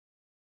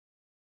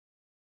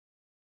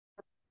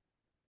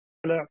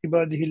على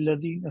عباده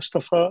الذين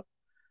اصطفى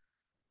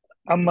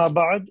أما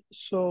بعد.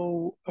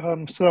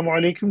 Assalamu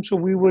alaikum. So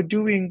we were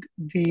doing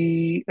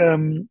the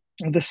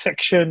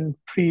section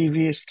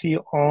previously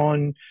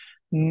on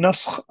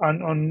nasakh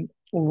and on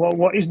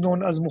what is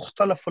known as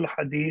mukhtalaf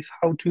al-hadith,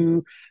 how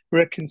to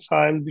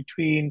reconcile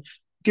between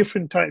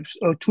different types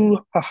or two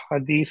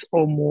hadith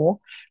or more,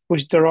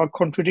 which there are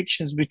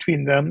contradictions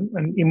between them.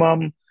 And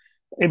Imam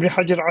Ibn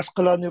Hajar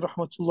Asqalani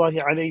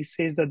rahmatullahi alayhi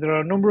says that there are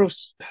a number of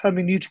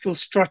hermeneutical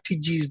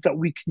strategies that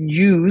we can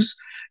use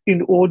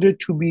in order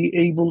to be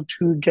able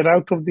to get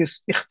out of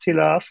this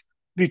ikhtilaf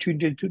between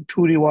the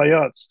two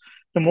riwayats.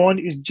 Number one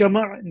is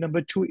jama',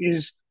 number two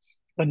is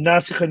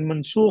nasikh and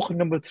mansukh,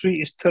 number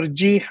three is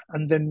tarjih,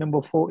 and then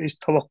number four is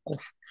tawaqquf.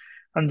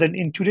 And then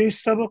in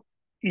today's sabaq,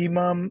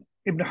 Imam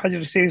Ibn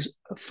Hajar says,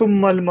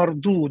 ثم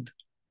المردود.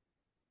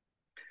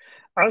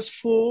 As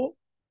for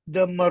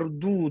the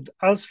mardud,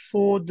 as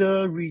for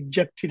the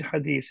rejected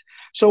hadith.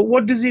 So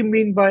what does he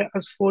mean by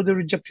as for the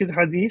rejected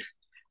hadith?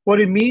 What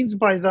he means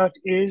by that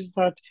is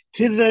that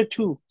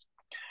hitherto,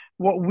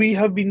 what we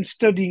have been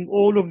studying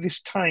all of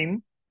this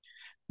time,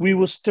 we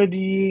were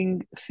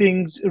studying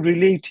things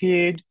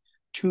related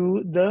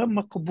to the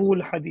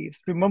maqbul hadith.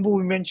 Remember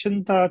we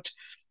mentioned that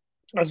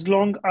as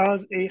long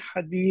as a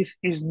hadith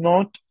is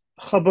not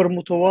khabar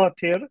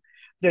mutawatir,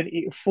 then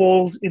it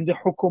falls in the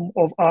hukum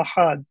of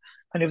ahad.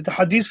 And if the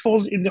hadith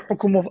falls in the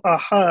hukum of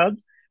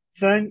ahad,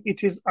 then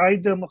it is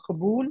either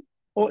maqbul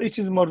or it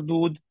is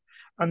mardud.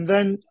 And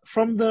then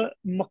from the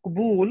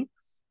maqbul,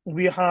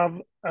 we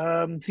have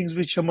things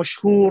which are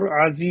mashhur,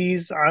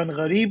 aziz, and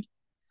gharib.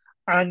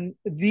 And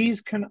these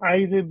can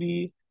either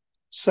be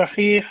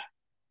sahih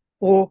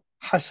or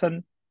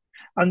hasan.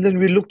 And then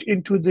we looked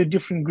into the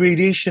different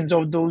gradations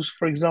of those.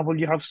 For example,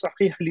 you have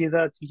sahih li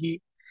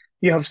dhatihi,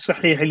 you have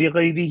sahih li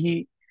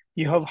ghayrihi,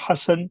 you have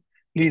hasan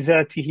li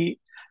dhatihi.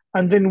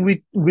 And then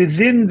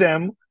within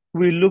them,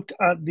 we looked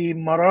at the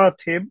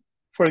maratib.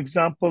 For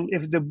example,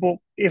 if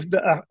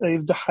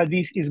the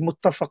hadith is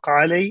muttafaq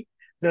alayh,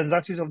 then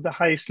that is of the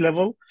highest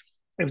level.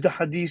 If the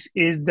hadith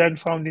is then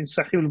found in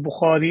Sahih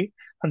al-Bukhari,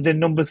 and then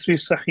number three,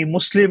 Sahih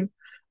Muslim,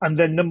 and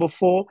then number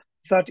four,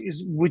 that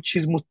is which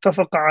is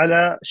muttafaq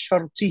ala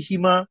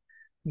shartihima.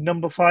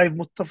 Number five,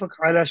 muttafaq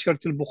ala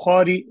shart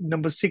al-Bukhari.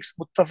 Number six,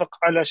 muttafaq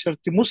ala shart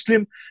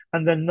Muslim,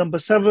 and then number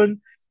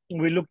seven,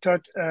 we looked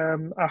at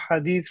a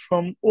hadith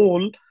from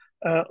all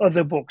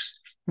other books.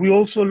 We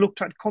also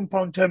looked at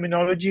compound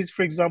terminologies.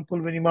 For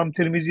example, when Imam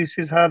Tirmizi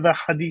says, هذا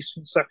حديث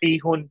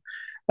صحيح,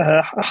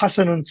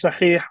 حسن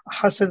صحيح,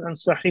 Hasan and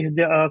Sahih,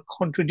 they are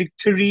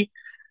contradictory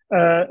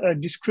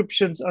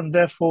descriptions, and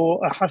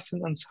therefore a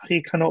Hasan and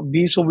Sahih cannot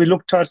be. So we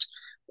looked at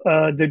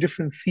the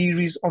different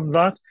theories on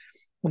that.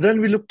 Then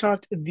we looked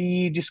at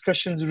the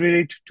discussions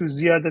related to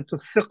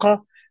ziyadatul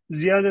thiqah.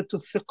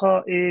 Ziyadatul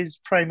thiqah is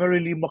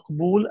primarily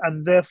maqbul,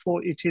 and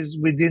therefore it is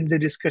within the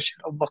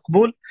discussion of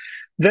maqbul.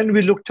 Then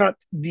we looked at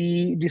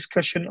the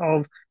discussion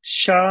of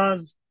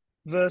shaz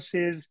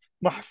versus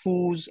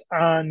mahfuz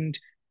and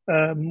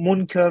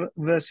munkar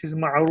versus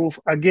ma'ruf.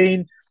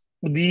 Again,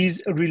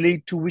 these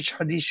relate to which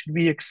hadith should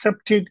be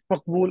accepted,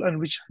 maqbul, and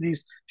which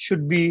hadith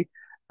should be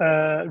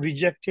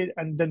rejected.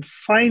 And then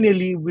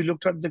finally, we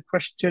looked at the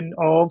question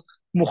of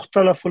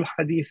mukhtalaful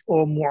hadith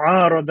or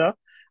mu'arada.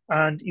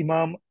 And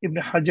Imam Ibn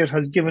Hajar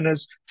has given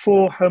us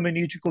four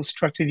hermeneutical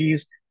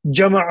strategies: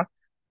 jama',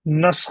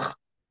 nasakh,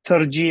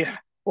 tarjih,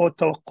 or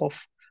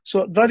tawaqquf.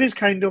 So that is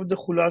kind of the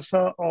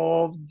khulasa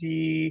of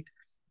the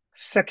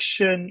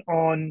section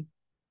on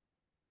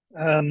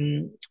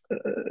the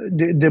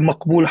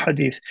maqbul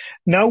hadith.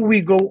 Now we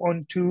go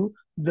on to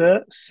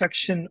the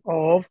section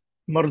of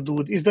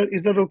mardud. Is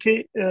that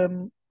okay,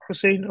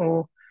 Hussein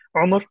or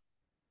Umar?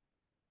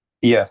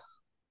 Yes.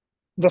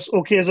 That's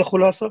okay as a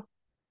khulasa?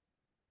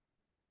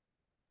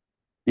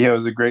 Yeah, it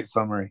was a great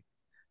summary.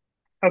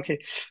 Okay,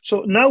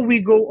 so now we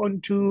go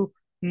on to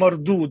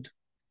mardud.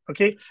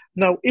 Okay,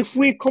 now if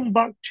we come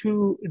back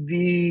to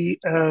the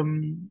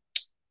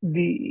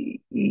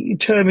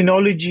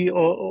terminology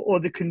or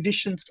the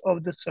conditions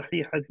of the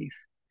Sahih Hadith.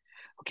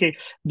 Okay,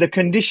 the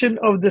condition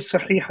of the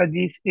Sahih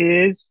Hadith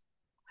is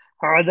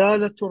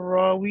عدالة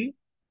الراوي,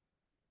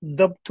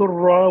 ضبط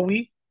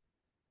الراوي,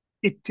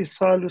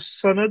 اتصال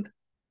السند,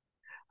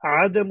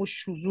 عدم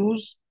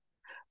الشذوذ,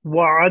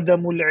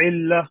 وعدم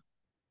العلة.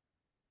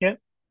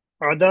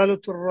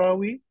 عدالة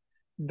الراوي,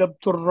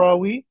 ضبط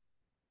الراوي,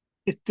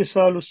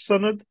 اتصال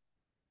السند,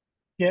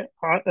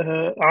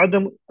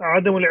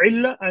 عدم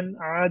العلة, and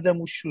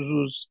عدم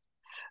الشذوذ.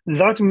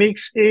 That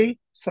makes a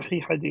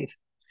Sahih Hadith.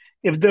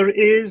 If there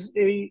is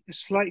a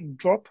slight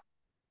drop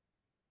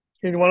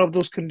in one of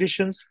those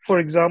conditions, for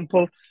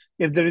example,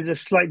 if there is a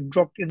slight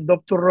drop in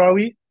ضبط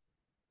الراوي,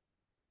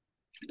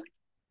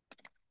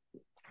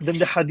 then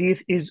the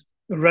hadith is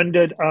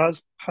rendered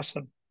as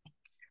Hasan.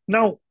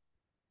 Now,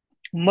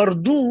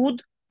 mardud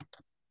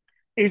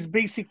is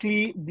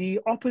basically the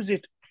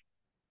opposite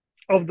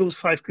of those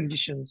five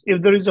conditions.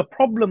 If there is a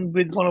problem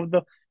with one of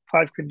the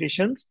five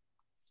conditions,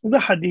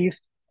 the hadith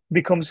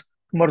becomes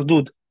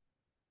mardud.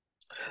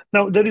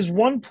 Now, there is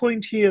one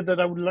point here that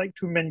I would like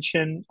to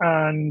mention,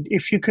 and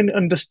if you can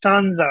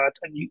understand that,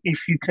 and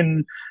if you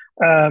can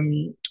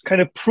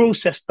kind of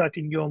process that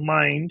in your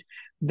mind,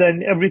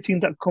 then everything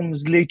that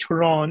comes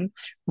later on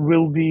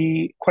will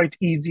be quite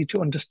easy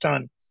to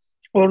understand.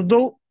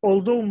 Although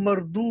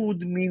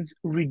mardud means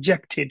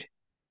rejected,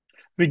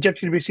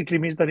 rejected basically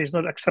means that it's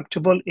not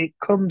acceptable. It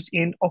comes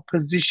in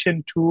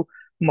opposition to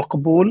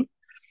maqbul.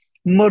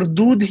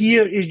 Mardud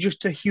here is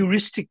just a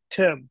heuristic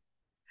term.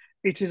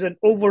 It is an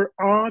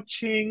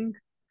overarching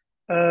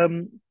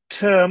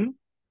term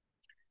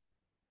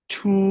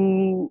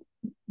to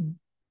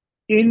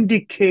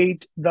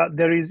indicate that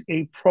there is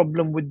a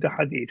problem with the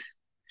hadith.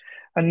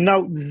 And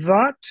now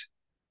that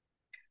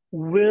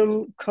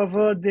will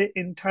cover the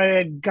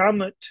entire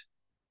gamut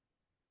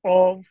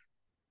of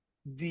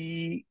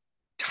the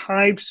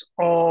types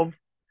of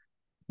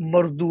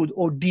mardud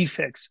or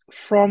defects,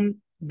 from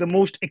the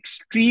most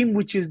extreme,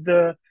 which is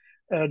the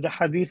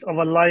hadith of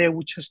a liar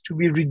which has to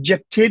be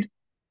rejected,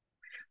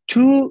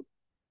 to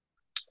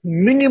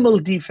minimal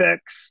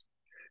defects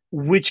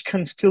which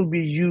can still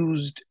be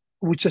used,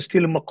 which are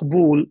still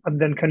maqbool and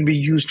then can be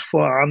used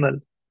for amal.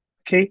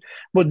 Okay,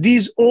 but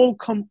these all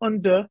come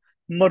under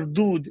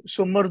mardud.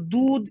 So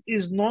mardud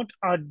is not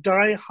a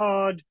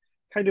die-hard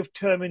kind of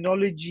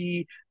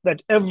terminology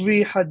that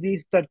every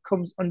hadith that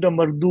comes under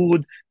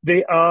mardud,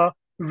 they are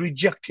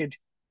rejected.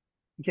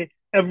 Okay,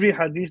 every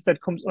hadith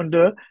that comes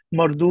under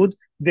mardud,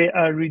 they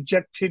are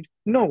rejected.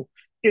 No,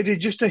 it is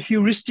just a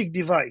heuristic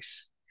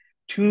device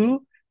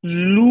to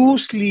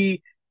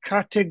loosely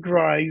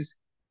categorize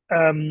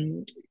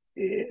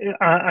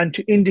and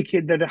to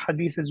indicate that a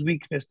hadith is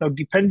weakness. Now,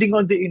 depending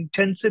on the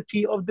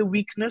intensity of the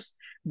weakness,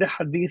 the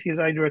hadith is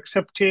either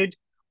accepted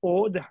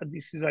or the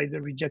hadith is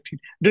either rejected.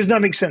 Does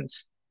that make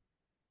sense?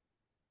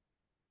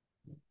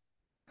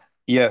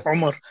 Yes.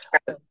 Omar?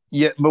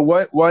 Yeah, but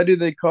why do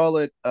they call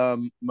it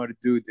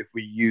mardud if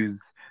we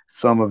use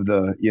some of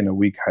the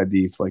weak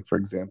hadith, like for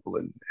example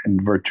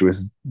in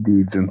virtuous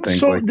deeds and things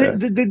So like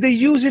that? they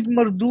use it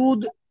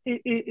mardud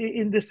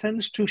in the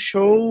sense to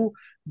show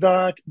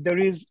that there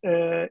is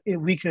a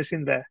weakness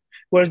in there,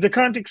 whereas they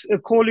can't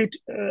call it,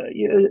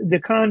 they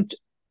can't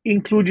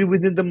include it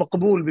within the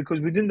maqbul, because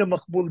within the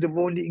maqbul they've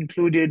only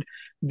included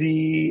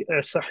the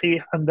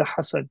sahih and the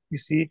hasan. You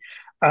see,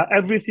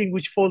 everything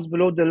which falls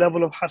below the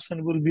level of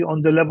hasan will be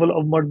on the level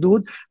of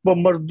mardud. But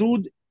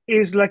mardud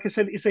is, like I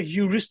said, it's a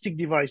heuristic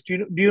device.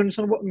 Do you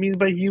understand what I mean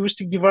by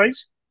heuristic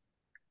device?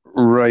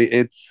 Right.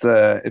 It's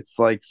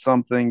like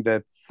something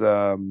that's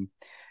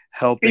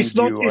helping It's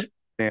not. you It's,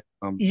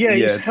 understand. yeah, Yeah,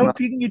 it's it's not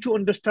helping you to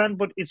understand,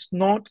 but it's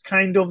not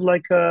kind of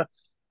like a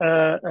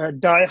firm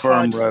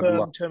die-hard red line.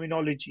 firm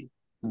terminology.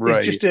 It's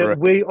Right, just a right,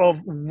 way of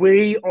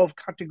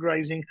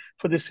categorizing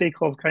for the sake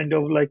of kind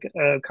of like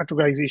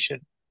categorization.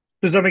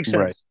 Does that make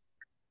right. sense? So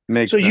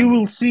Makes you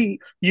will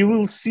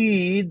sense.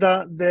 see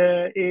that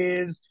there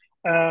is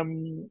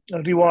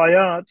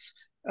riwayats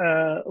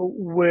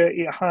where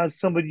it has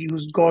somebody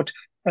who's got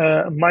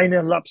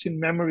minor lapse in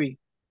memory.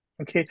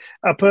 Okay,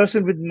 a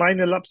person with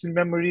minor lapse in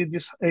memory,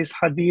 this is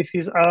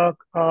hadiths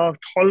are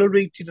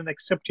tolerated and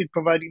accepted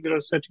providing there are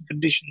certain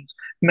conditions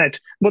met.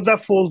 But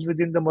that falls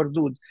within the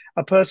mardud.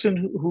 A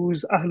person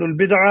who's ahlul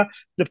bid'ah,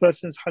 the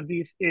person's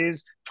hadith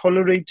is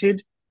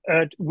tolerated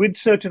with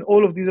certain,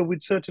 all of these are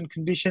with certain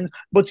conditions,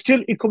 but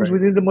still it comes Right,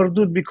 within the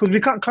mardud, because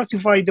we can't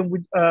classify them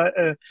with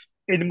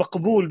in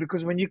maqbul,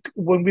 because when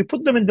we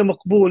put them in the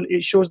maqbul,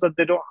 it shows that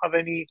they don't have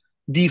any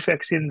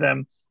defects in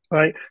them.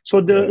 Right. So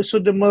right.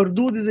 the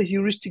mardud is a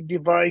heuristic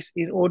device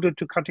in order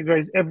to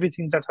categorize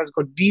everything that has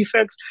got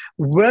defects.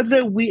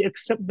 Whether we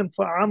accept them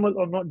for amal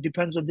or not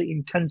depends on the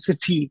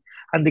intensity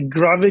and the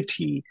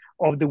gravity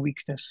of the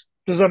weakness.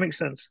 Does that make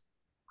sense?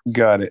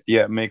 Got it.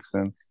 Yeah, it makes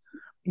sense.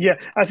 Yeah,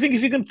 I think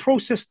if you can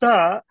process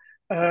that,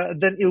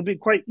 then it'll be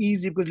quite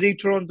easy, because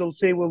later on they'll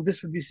say, well,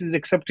 this is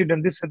accepted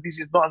and this hadith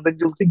is not, and then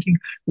you're thinking,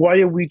 why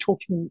are we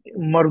talking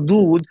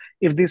mardud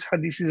if these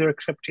hadiths are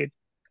accepted?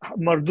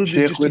 Mardud is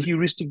Sheikh, just a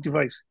heuristic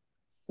device.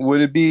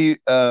 would it be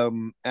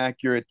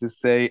accurate to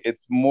say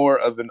it's more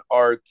of an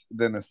art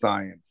than a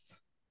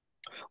science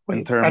in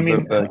Well, terms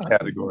of the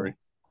category?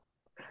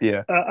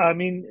 Yeah, I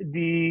mean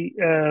the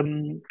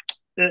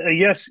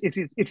yes, it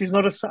is. It is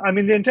not a. I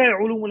mean, the entire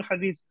ulum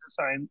al-Hadith is a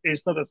science.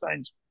 It's not a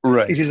science.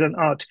 right, It is an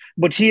art.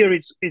 But here,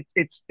 it's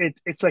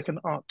like an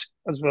art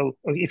as well,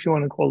 if you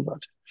want to call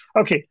that.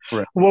 Okay.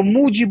 right,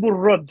 وموجب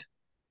الرد,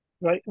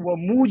 right?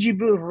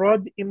 وموجب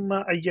الرد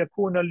إما أن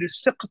يكون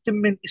لسقط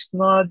من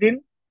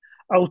إسناد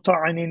أو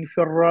طعن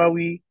في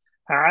الراوي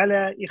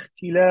على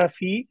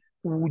اختلاف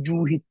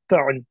وجوه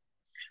الطعن.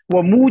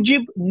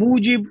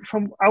 Mujib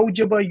from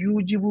awjaba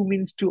yujibu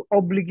means to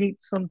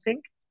obligate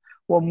something.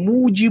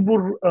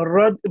 Mujibur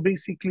rad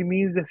basically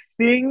means the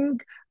thing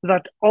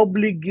that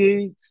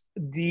obligates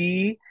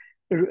the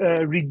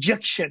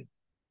rejection.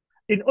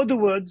 In other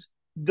words,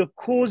 the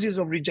causes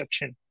of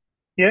rejection,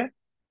 yeah,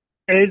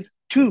 is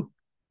two.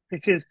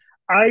 It says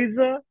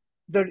either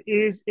there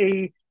is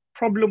a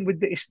problem with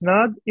the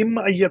isnad,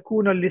 imma an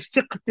yakuna li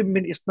siqtin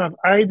min isnad,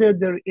 either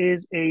there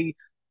is a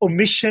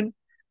omission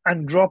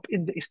and drop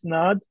in the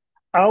isnad,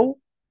 أو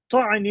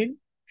طعن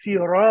في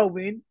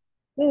راو,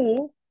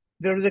 or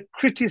there is a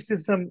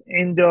criticism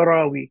in the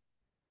rawi,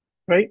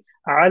 right?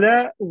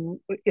 على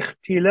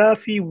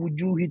اختلاف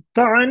وجوه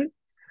الطعن,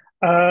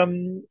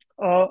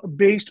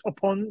 based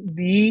upon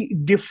the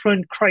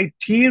different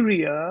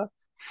criteria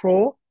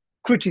for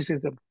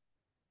criticism.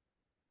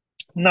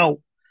 Now,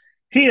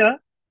 here,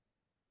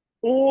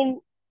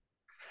 all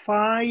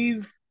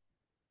five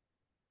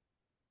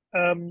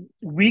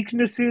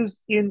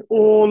weaknesses in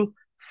all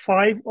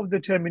five of the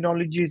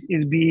terminologies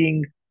is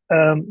being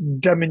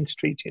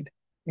demonstrated.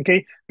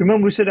 Okay,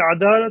 remember we said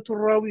عدالة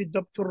الراوي,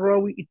 ضبط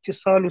الراوي,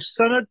 اتصال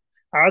السند,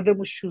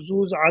 عدم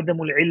الشذوذ,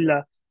 عدم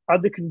العلة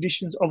are the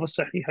conditions of a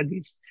Sahih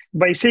Hadith.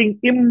 By saying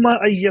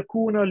إما أن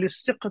يكون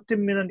للثقة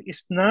من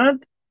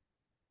الإسناد,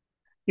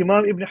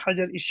 Imam Ibn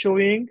Hajar is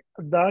showing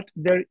that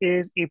there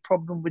is a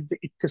problem with the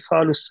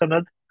اتصال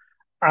السند,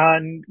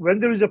 and when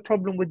there is a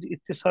problem with the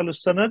اتصال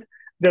السند,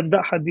 then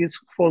that hadith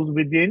falls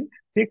within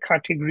the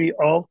category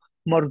of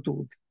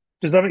mardud.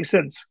 Does that make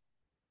sense?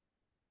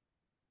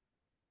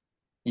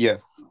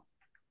 Yes.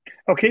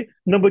 Okay.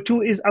 Number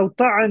two is أو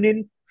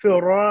طعن في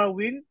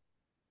راو,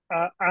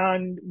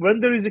 and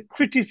when there is a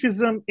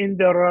criticism in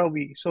the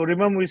rawi. So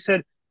remember we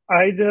said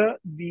either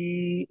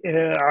the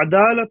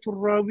عدالة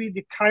الراوي,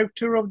 the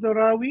character of the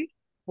rawi,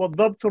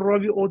 وضبط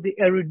الراوي, or the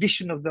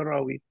erudition of the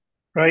rawi,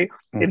 right?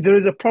 If there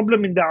is a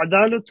problem in the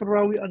عدالة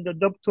الراوي and the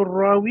ضبط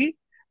الراوي,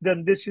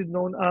 then this is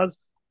known as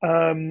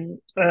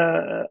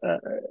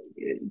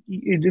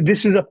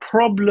this is a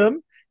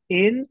problem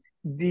in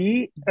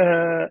the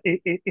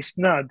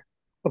isnad.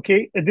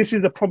 Okay, this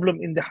is the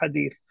problem in the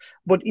hadith.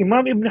 But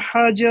Imam Ibn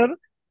Hajar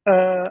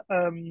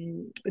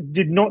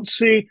did not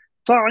say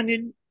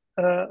طعن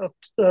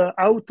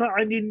أو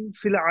طعن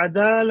في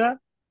العدالة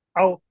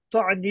أو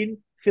طعن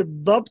في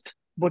الضبط,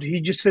 but he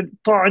just said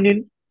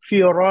طعن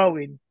في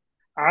راو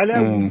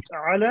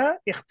على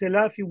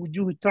اختلاف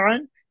وجوه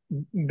الطعن,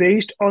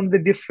 based on the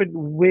different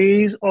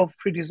ways of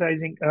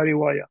criticizing a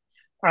riwayah.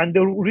 And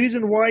the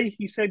reason why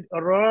he said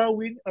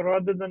راو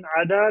rather than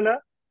عدالة,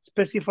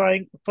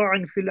 specifying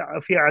طعن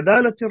في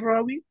عدالة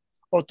الراوي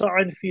or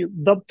طعن في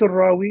ضبط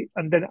الراوي,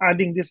 and then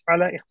adding this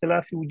على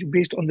اختلاف وجوه,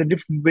 based on the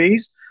different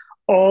ways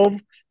of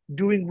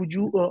doing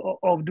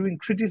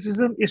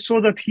criticism, is so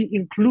that he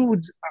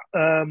includes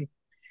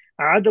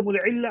عدم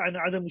العلة and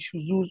عدم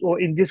الشذوذ,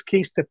 or in this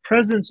case the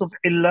presence of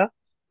illah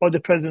or the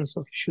presence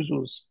of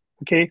shuzuz.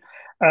 Okay,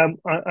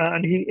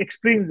 and he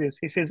explains this.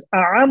 He says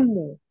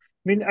أعم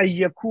من أن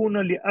يكون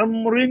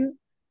لأمر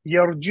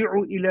يرجع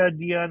إلى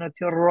ديانة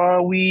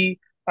الراوي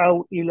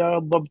أو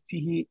إلى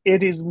ضبطه.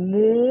 It is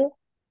more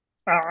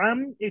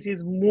أعم, it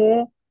is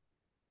more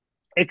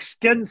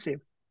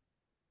extensive.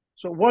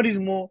 So what is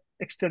more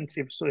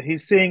extensive? So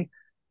he's saying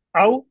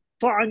أو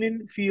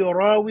طعن في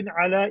راو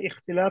على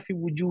اختلاف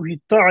وجوه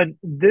الطعن.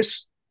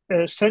 This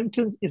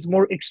sentence is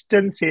more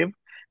extensive,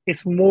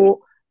 it's more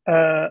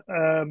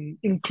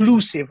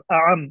inclusive.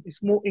 أعم,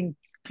 it's more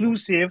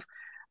inclusive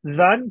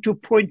than to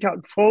point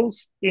out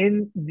faults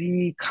in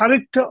the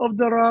character of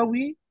the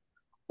rawi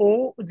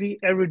or the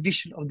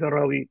erudition of the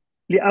rawi.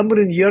 لأمر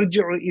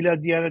يرجع إلى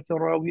ديانة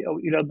الراوي أو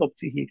إلى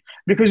ضبطه.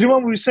 Because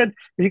remember we said,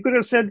 he could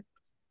have said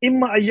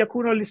إما أن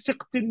يكون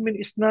لسقط من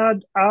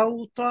إسناد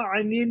أو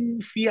طعن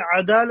في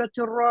عدالة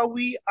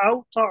الراوي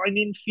أو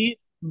طعن في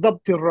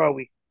ضبط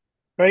الراوي,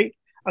 right?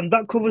 And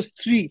that covers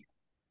three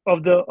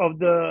of the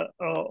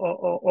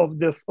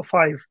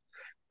five.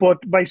 But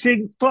by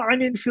saying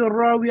طعن في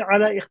الراوي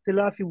على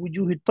اختلاف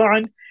وجوه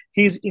الطعن,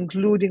 he's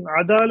including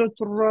عدالة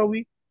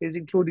الراوي, he's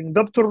including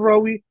ضبط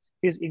الراوي,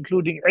 he's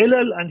including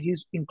علل, and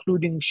he's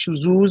including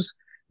shuzuz,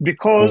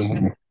 because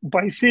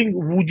by saying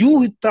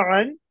وجوه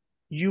الطعن,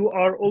 you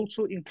are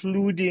also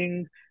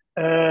including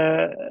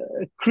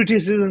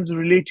criticisms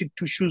related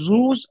to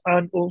shuzuz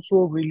and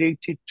also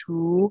related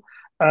to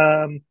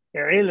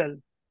علل.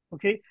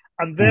 Okay,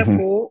 and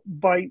therefore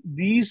by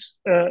these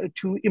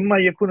two إما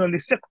يكون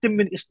لسقط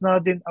من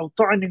إسناد أو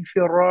طعن في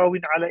راو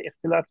على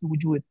اختلاف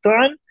وجوه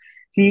الطعن,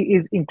 he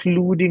is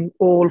including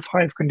all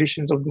five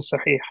conditions of the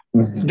Sahih.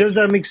 Does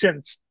that make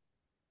sense?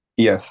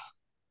 Yes.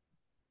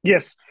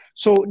 Yes.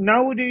 So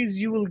nowadays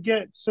you will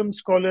get some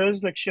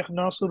scholars like Sheikh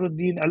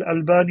Nasiruddin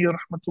al-Albani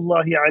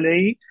rahmatullahi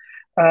alayhi.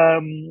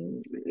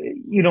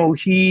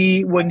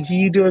 When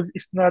he does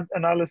isnad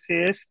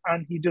analysis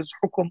and he does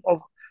hukum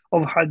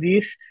of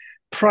hadith,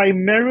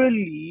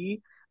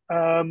 primarily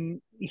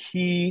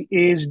he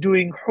is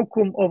doing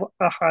hukum of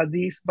a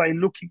hadith by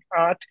looking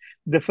at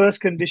the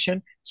first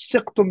condition,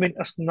 siqtu min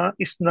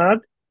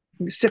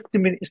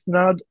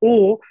isnad,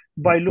 or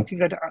by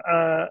looking at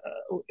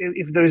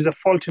if there is a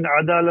fault in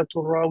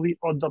adalatul rawi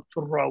or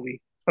dabtul rawi.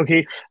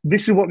 Okay,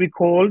 this is what we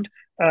called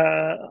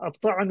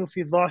at-ta'anu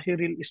fi zahir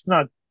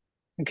al-isnad.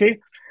 Okay,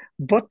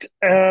 but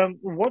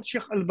what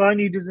Sheikh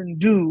Albani doesn't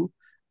do,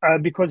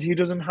 because he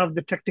doesn't have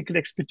the technical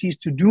expertise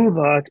to do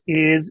that,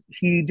 is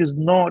he does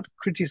not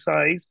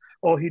criticize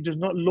or he does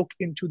not look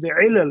into the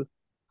ilal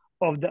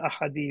of the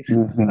ahadith.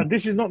 And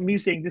this is not me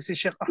saying, this is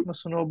Sheikh Ahmad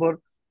Sanobar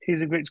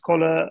he's a great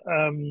scholar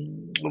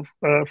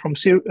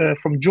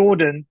from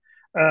Jordan.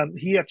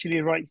 He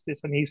actually writes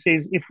this, and he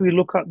says if we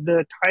look at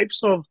the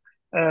types of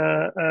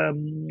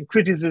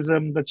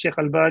criticism that Sheikh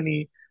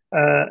Albani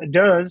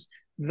does,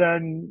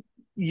 then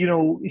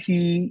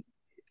he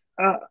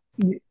uh,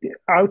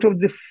 out of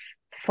the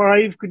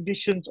five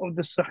conditions of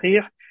the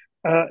Sahih,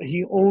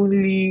 he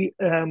only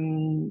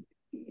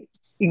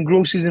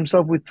engrosses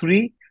himself with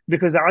three,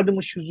 because the Adam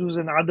al-Shuzuz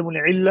and Adam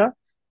al-Illa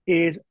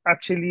is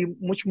actually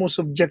much more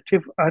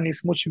subjective, and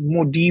it's much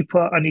more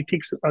deeper, and it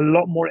takes a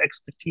lot more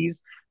expertise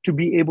to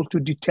be able to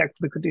detect,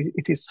 because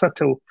it is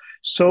subtle.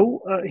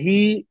 So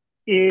he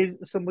is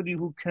somebody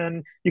who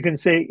you can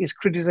say, is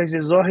criticized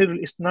as Zahir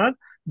al-Isnad,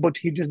 but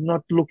he does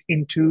not look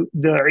into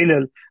the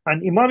ilal.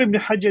 And Imam Ibn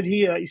Hajar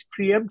here is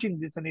preempting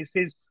this, and he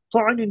says,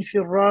 طعن في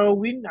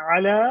الراو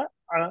على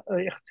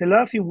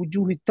اختلاف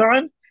وجوه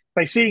الطعن.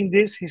 By saying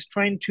this, he's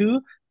trying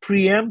to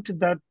preempt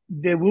that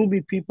there will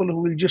be people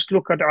who will just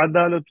look at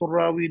adalatul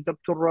rawi,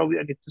 dabtul rawi,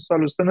 and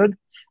ittisal sanad,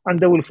 and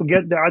they will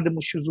forget the adam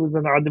al-shuzuz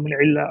and adam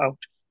al-illa out.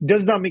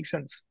 Does that make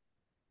sense?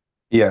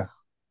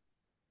 Yes.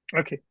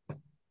 Okay.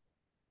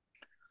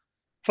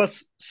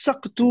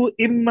 فَالسَّقْطُ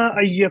إِمَّا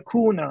أَن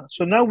يَكُونَ.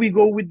 So now we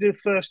go with the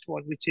first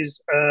one, which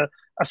is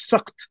a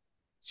saqt.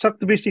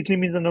 Saqt basically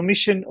means an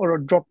omission or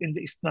a drop in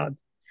the isnad.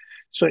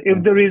 So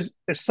if there is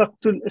a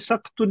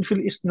saqtun fil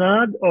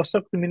isnad, or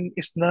saqt min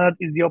isnad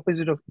is the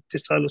opposite of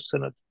ittisal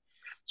sanad.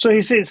 So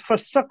he says,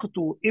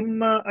 فَالسَّقْطُ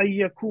إِمَّا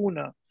أَن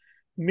يَكُونَ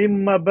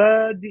مِن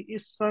مَبَادِئِ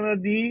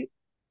السَّنَدِ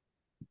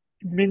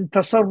من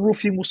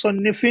تصرف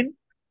مصنف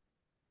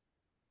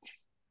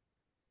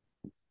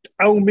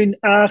أو من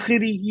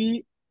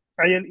آخره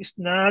أي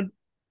الإسناد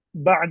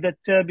بعد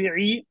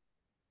التابعي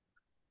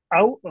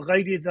أو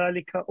غير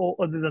ذلك, or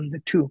other than the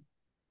two.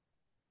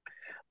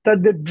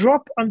 That the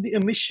drop and the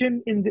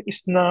omission in the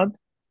isnad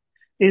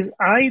is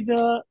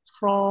either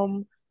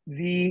from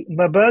the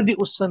mabadi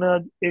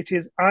sanad, it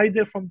is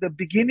either from the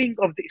beginning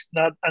of the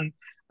isnad,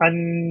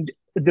 and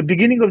the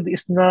beginning of the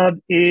isnad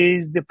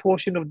is the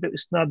portion of the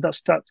isnad that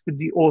starts with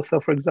the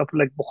author, for example,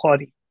 like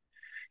Bukhari.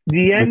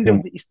 The end Mm-hmm.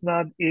 of the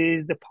isnad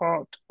is the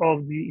part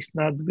of the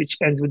isnad which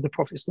ends with the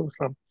Prophet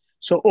ﷺ.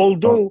 So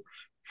although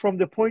from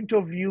the point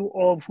of view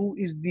of who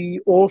is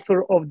the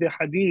author of the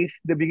hadith,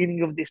 the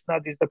beginning of the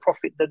isnad is the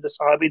Prophet, then the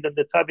Sahabi, then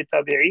the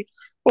Tabi'i.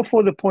 But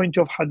for the point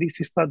of hadith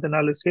isnad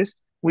analysis,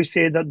 we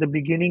say that the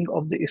beginning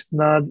of the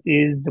isnad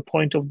is the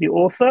point of the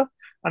author,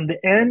 and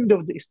the end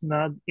of the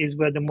isnad is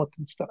where the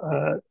matan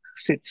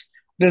sits.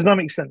 Does that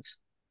make sense?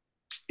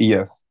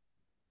 Yes.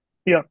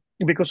 Yeah,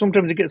 because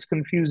sometimes it gets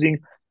confusing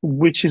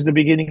which is the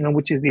beginning and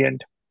which is the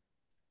end.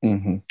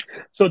 Mm-hmm.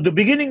 So the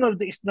beginning of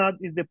the isnad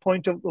is the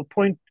point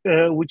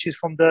which is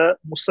from the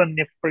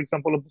musannif, for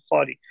example, of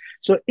Bukhari.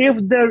 So if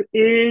there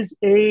is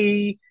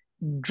a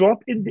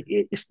drop in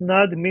the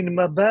isnad min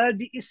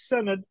mabadi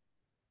sanad,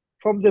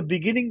 from the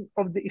beginning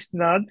of the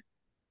isnad,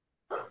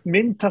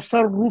 min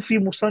tasarrufi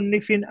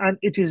musannifin, and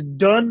it is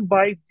done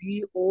by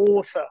the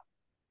author.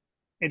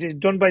 It is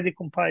done by the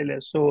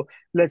compiler. So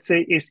let's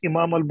say it's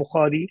Imam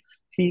al-Bukhari.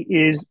 He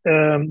is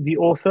the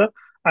author,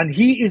 and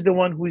he is the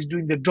one who is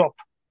doing the drop.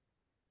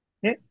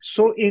 Yeah?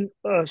 So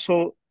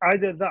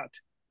either that,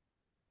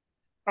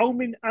 أو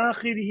من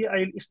آخره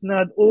أي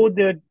الإسناد, or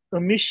the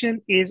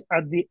omission is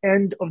at the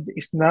end of the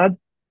isnad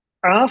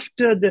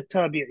after the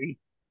tabi'i.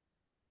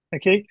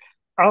 Okay,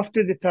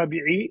 after the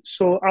tabi'i.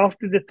 So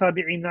after the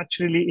tabi'i,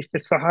 naturally, is the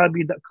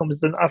sahabi that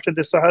comes. Then after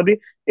the sahabi,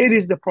 it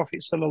is the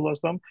Prophet sallallahu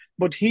alaihi wasallam.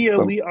 But here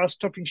So, we are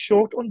stopping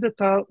short on the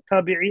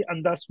tabi'i,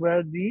 and that's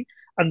where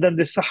and then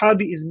the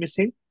sahabi is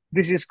missing.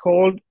 This is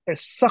called a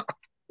saqt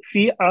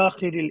fi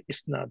akhir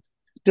al-isnad.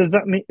 Does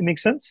that make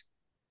sense?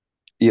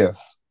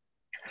 yes.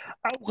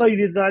 أو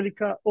غير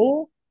ذلك,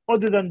 or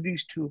other than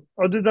these two.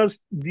 Other than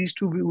these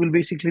two will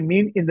basically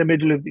mean in the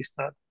middle of the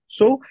isnad.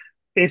 So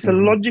it's a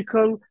Mm-hmm.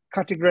 logical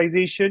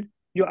categorization.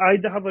 You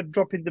either have a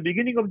drop in the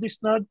beginning of the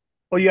isnad,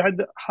 or you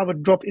either have a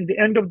drop in the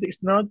end of the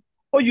isnad,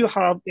 or you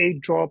have a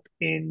drop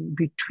in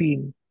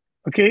between.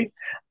 Okay,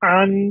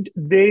 and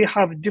they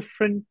have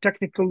different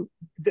technical.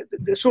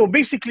 So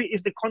basically,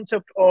 is the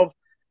concept of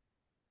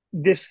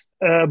this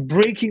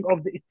breaking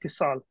of the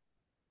ittisal.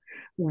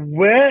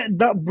 Where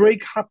that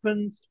break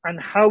happens and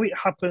how it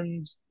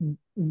happens,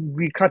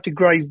 we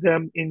categorize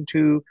them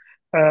into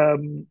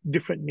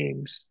different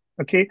names.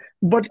 Okay,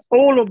 but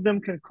all of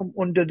them can come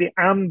under the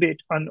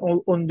ambit and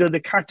under the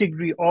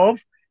category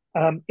of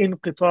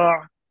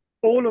inqita'.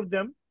 All of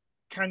them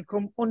can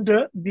come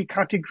under the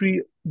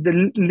category,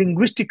 the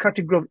linguistic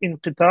category of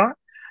inqita',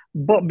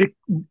 but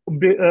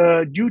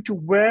due to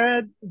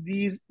where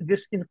this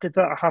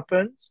inqita'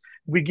 happens,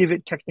 we give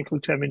it technical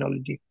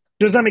terminology.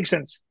 Does that make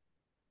sense?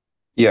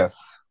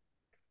 Yes.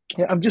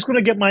 Yeah, I'm just going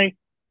to get my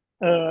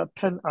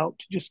pen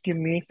out. Just give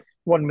me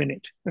 1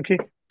 minute, okay?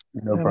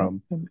 No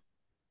problem.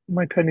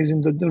 My pen is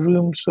in the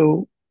room,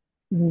 so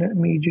let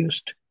me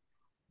just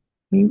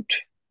mute.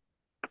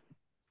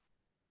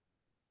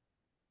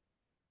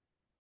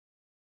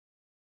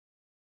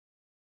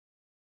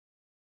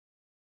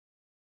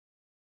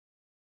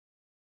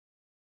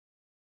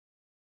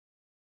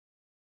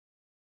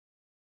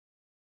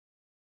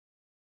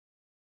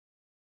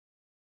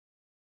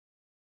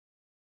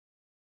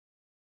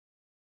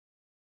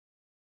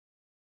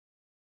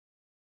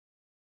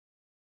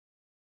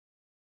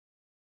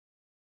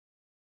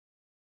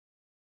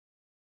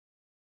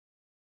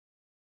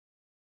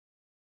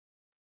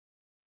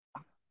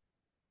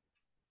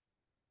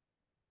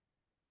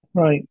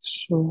 Right,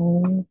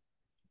 so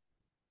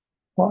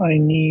what I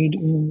need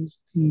is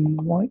the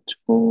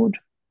whiteboard.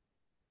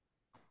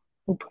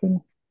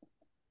 Open.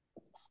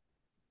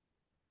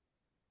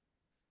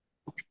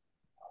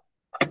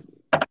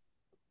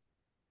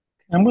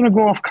 I'm going to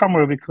go off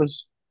camera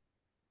because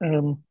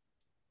um,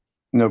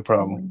 No I don't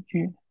problem. want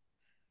you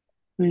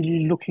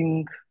really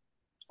looking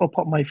up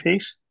at my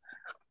face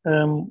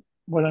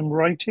while I'm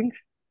writing.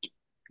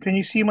 Can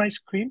you see my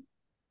screen?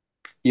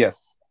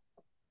 Yes.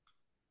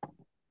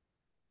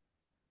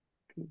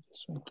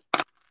 This one.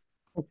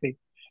 Okay.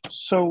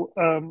 So,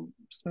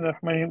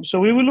 so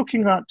we were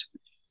looking at,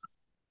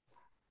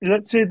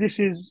 let's say this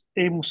is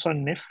a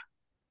musannif,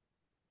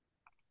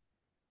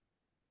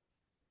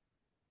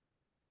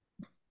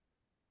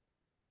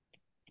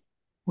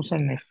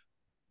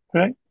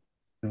 right?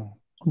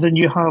 Then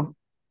you have,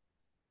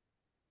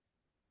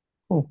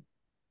 oh,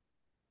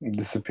 It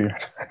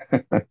disappeared.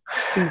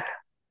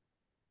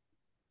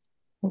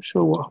 not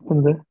sure what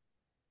happened there.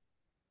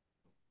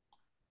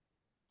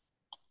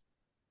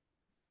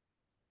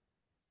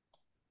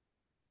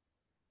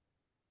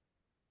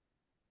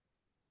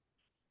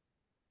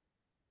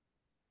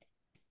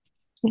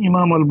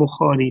 Imam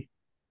al-Bukhari,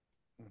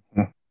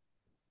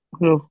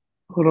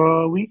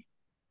 Rawi,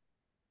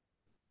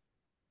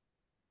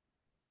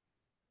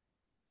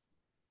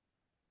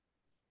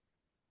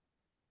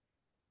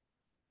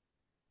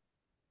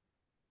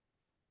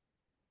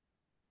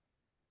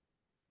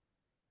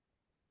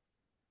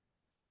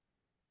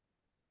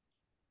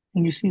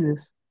 and you see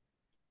this,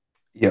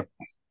 Yep.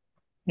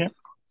 yeah?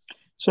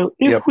 So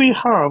if Yep. we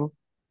have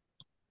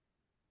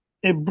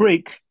a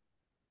break,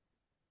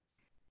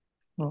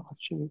 no,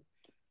 actually,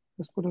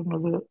 let's put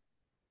another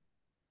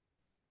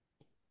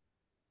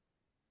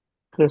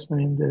person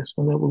in there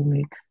so that will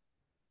make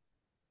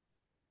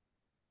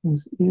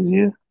things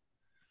easier.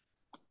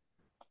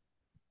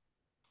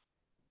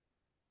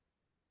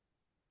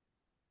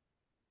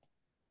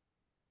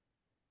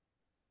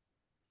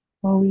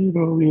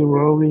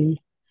 Rawi,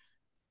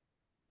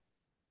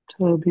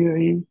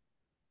 Tabi'i,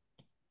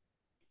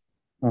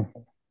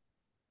 Mhm.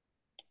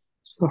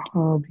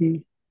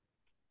 Sahabi,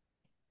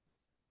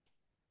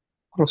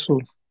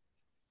 Rasul.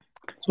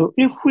 So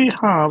if we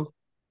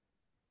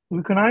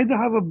can either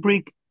have a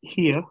break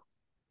here,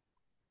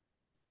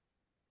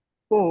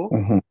 or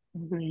Mhm.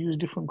 I'm going to use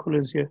different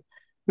colors here.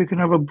 We can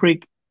have a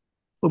break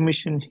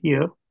omission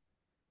here,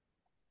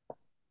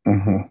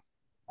 Mhm.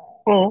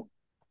 or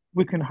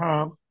we can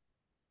have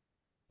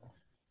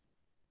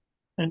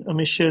an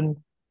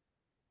omission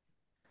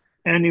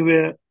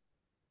anywhere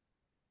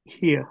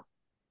here.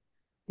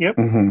 Yep.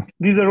 Mhm.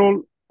 These are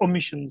all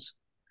omissions.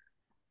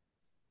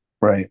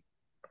 Right.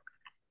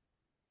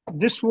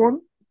 This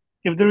one,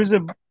 if there is a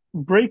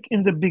break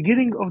in the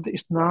beginning of the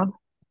isnad,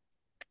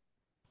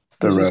 It's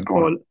the this is red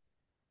one. called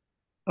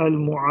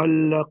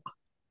al-mu'allaq.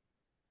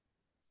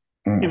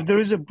 If Mm. there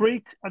is a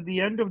break at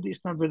the end of the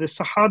isnad where the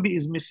sahabi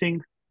is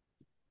missing,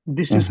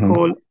 this is Mhm.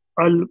 called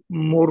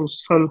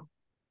al-mursal.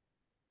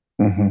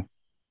 Mhm.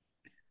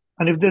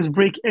 And if there's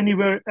break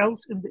anywhere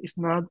else in the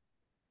isnad,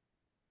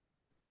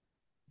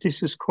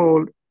 this is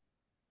called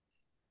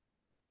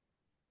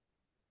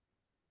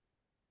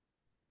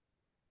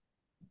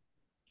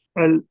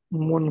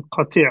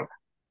al-munqati'.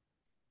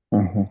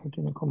 Mhm. It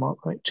didn't come out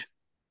right.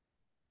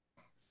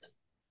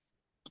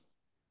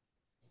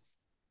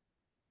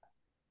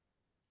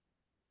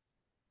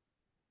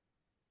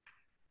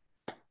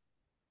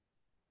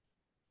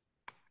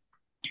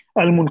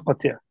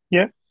 Al-munqati'.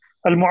 Yeah.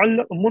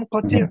 Al-mu'allaq,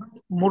 munqati',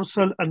 Mhm.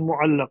 mursal, and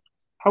mu'allaq.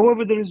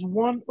 However, there is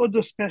one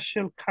other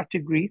special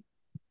category,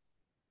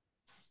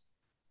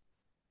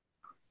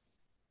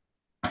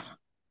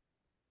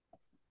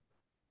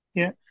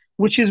 yeah,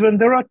 which is when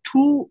there are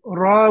two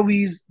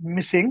rawis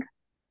missing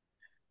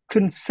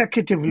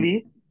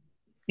consecutively,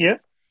 yeah,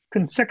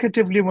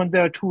 consecutively when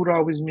there are two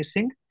rawis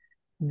missing,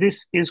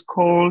 this is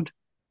called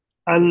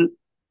al-mu'dal.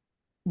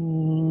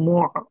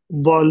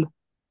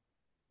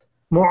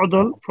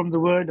 Mu'dal from the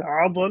word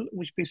adal,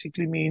 which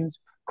basically means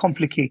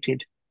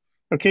complicated.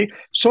 Okay,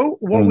 so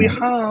what we Mhm.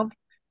 have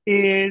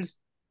is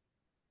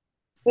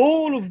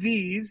all of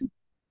these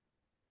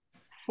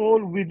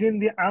fall within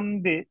the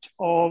ambit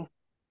of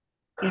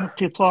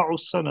inqita'u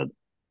sanad.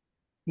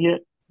 Yeah,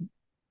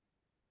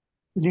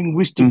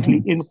 linguistically,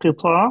 Mhm.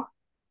 inqita'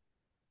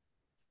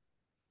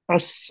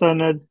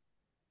 as-sanad,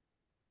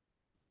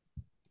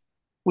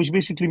 which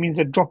basically means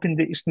a drop in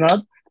the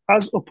isnad,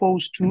 as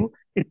opposed to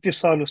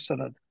ittisalu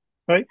sanad,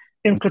 right?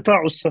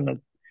 Inqita'u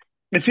sanad.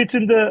 If it's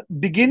in the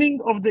beginning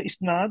of the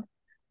isnad,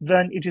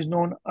 then it is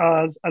known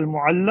as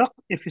al-mu'allaq.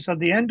 If it's at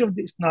the end of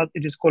the isnad,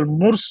 it is called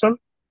mursal.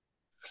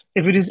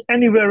 If it is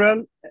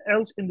anywhere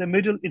else in the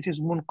middle, it is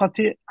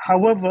munqati.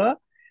 However,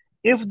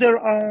 if there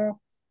are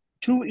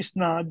two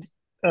isnads,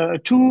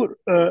 two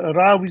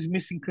rawis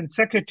missing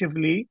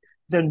consecutively,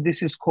 then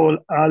this is called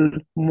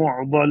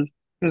al-mu'dal.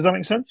 Does that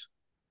make sense?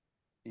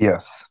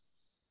 Yes.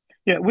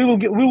 Yeah, we will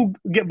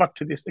get back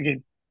to this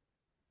again.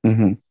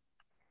 Mhm.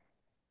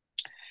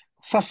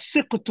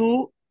 فالسقط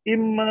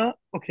إما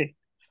okay.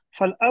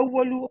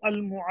 فالأول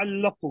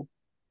المعلق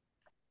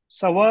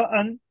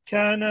سواء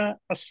كان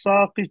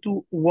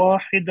الساقط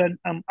واحدا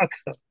أم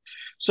أكثر.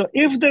 So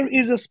if there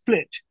is a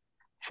split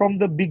from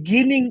the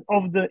beginning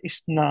of the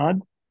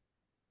isnad,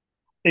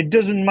 it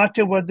doesn't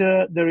matter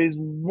whether there is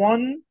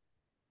one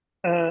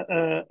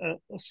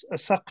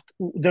saqt,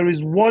 there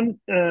is one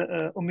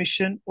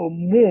omission or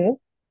more,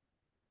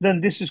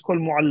 then this is called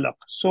mu'allaq.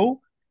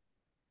 So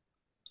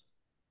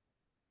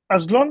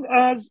as long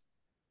as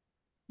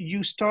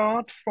you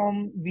start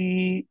from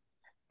the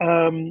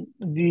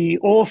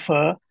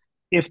author,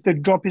 if the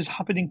drop is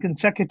happening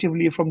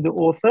consecutively from the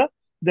author,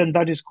 then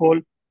that is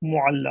called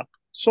mu'allaq.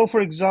 So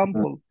for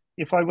example,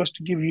 if I was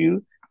to give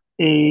you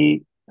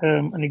a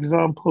an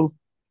example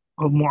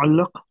of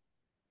mu'allaq,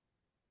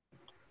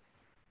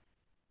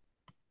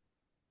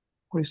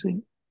 what is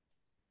it?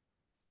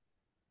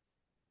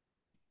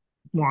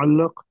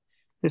 Mu'allaq,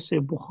 let's say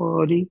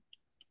Bukhari,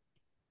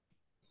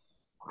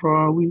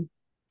 Rawi,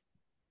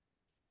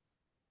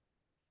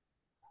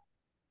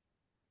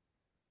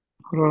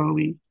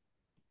 Rawi,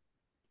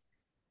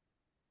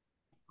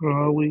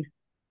 Rawi,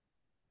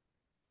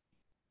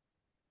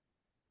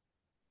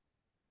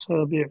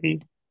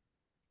 Tabi'i,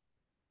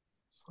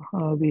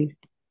 Sahabi,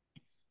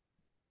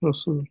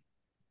 Rasul.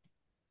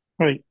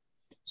 Right.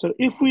 So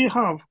if we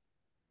have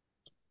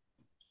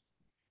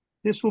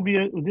this will be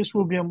a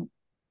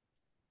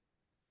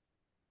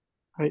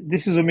right,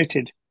 this is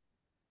omitted.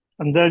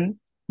 And then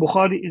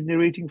Bukhari is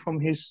narrating from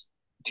his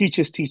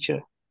teacher's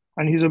teacher,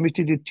 and he's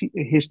omitted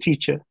his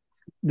teacher.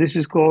 This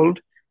is called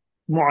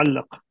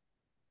mu'allaq.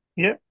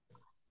 Yeah.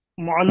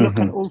 Mu'allaq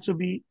can also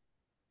be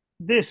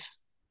this.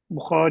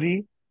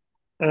 Bukhari,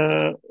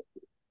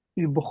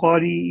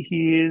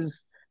 he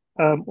is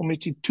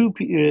omitted two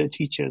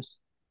teachers,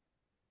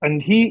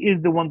 and he is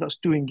the one that's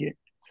doing it.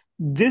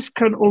 This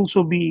can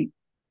also be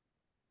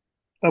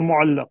a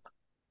mu'allaq.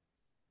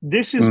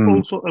 This is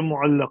also a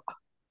mu'allaq.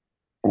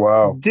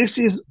 Wow. This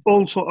is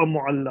also a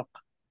mu'allaq,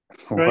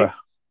 right? Wow.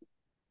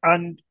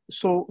 And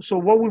so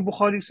what will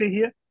Bukhari say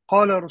here?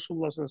 Qala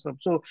Rasulullah sallallahu alaihi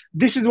wasallam. So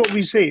this is what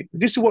we say.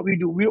 This is what we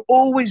do. We're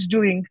always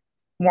doing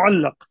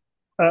mu'allaq.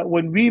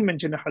 When we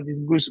mention a hadith,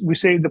 we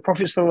say the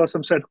Prophet sallallahu alaihi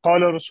wasallam said,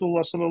 Qala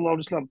Rasulullah sallallahu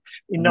alaihi wasallam,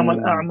 innamal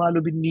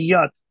a'malu bin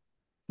niyat.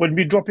 When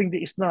we're dropping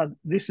the isnad,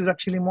 this is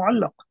actually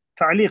mu'allaq,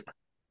 ta'liq.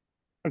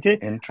 Okay?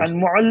 And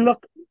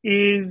mu'allaq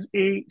is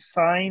a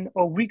sign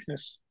of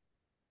weakness.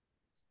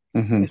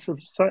 It's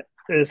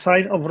a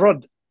sign of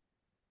rad.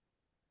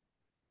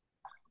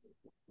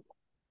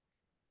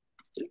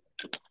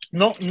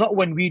 Not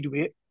when we do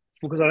it,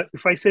 because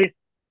if I say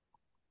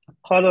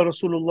قال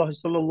رسول الله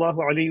صلى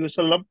الله عليه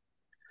وسلم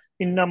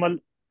إنما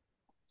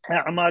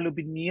الأعمال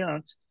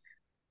بالنيات,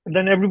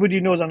 then everybody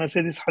knows, and I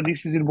say this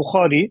hadith is in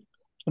Bukhari,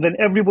 then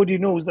everybody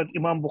knows that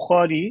Imam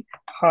Bukhari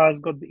has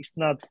got the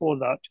isnad for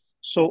that.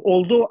 So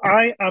although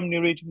I am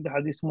narrating the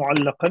hadith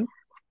mu'allaqan,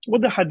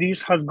 but the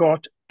hadith has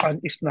got an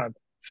isnad.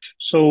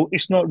 So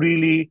it's not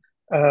really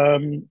a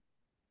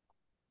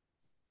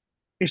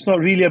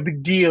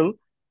big deal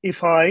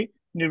if I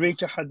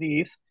narrate a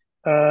hadith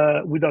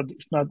without the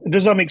isnad.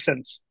 Does that make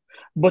sense?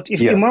 But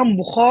if Imam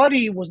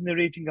Bukhari was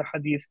narrating a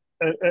hadith,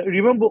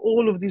 remember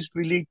all of these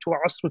relate to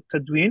Asr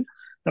al-Tadwin.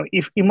 Now,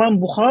 if Imam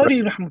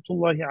Bukhari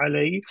rahmatullahi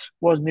alayhi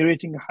was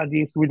narrating a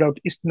hadith without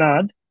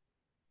isnad,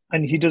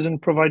 and he doesn't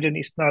provide an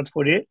isnad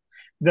for it,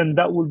 then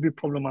that will be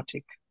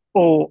problematic.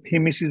 Or he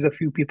misses a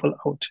few people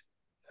out.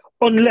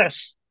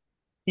 Unless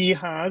he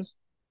has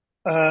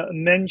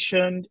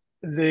mentioned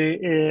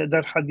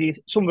that hadith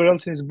somewhere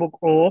else in his book,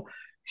 or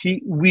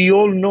we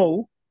all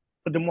know,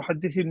 but the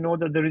muhaddithin know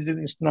that there is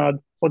an isnad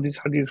for this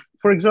hadith.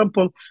 For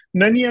example,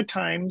 many a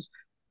times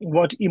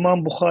what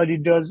Imam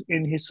Bukhari does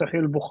in his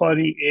Sahih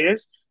Bukhari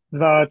is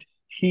that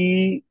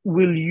he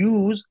will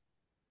use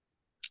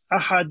a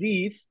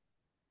hadith,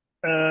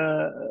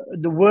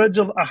 the words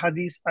of a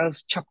hadith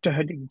as chapter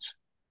headings.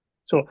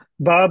 So,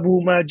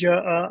 Babu ma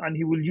ja'a, and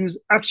he will use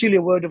actually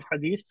a word of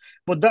hadith,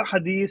 but that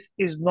hadith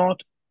is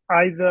not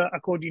either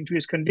according to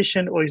his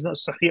condition or is not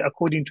sahih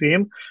according to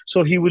him.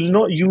 So he will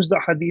not use the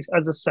hadith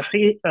as a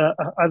sahih,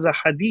 as a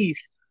hadith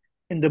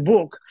in the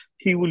book.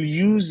 He will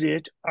use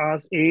it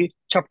as a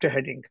chapter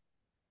heading.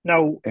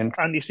 Now,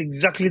 and it's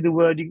exactly the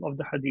wording of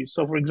the hadith.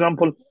 So, for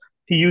example,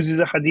 he uses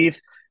a hadith,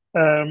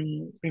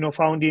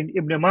 found in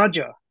Ibn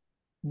Majah,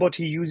 but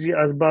he uses it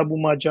as Babu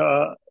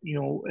Majah,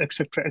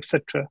 etc.,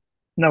 etc.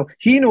 Now,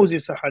 he knows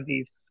it's a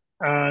hadith,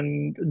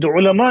 and the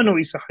ulama know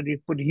it's a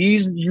hadith, but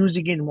he's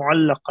using it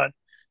mu'allaqan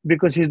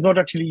because he's not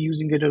actually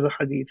using it as a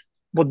hadith.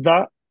 But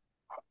that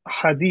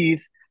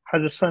hadith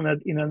has a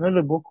sanad in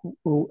another book,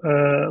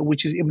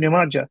 which is Ibn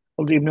Majah.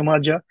 Although Ibn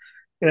Majah,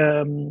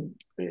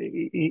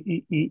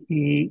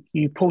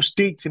 he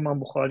postdates Imam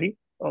Bukhari,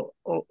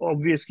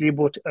 obviously,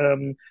 but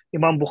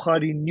Imam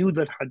Bukhari knew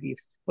that hadith,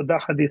 but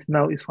that hadith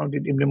now is found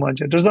in Ibn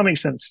Majah. Does that make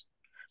sense?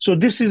 So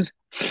this is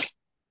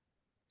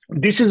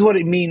what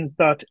it means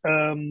that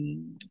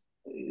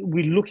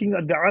we're looking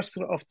at the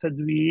Asr of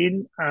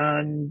Tadween,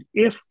 and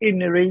if a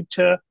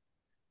narrator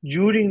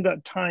during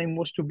that time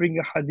was to bring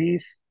a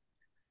hadith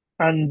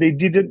and they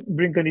didn't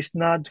bring an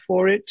isnad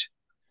for it,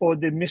 or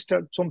they missed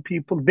out some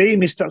people,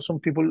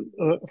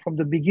 from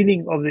the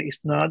beginning of the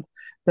isnad,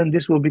 then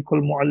this will be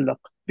called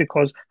mu'allaq.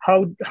 Because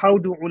how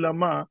do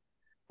ulama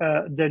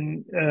then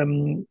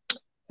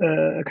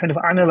kind of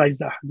analyze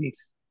the hadith?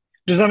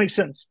 Does that make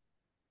sense?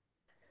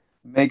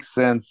 Makes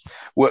sense.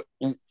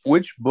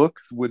 Which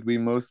books would we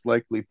most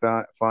likely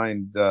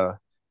find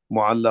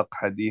mu'allaq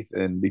hadith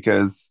in?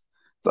 Because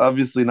it's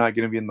obviously not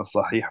going to be in the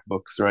Sahih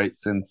books, right?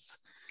 Since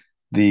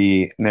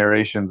the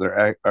narrations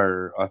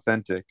are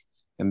authentic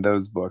in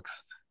those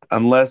books.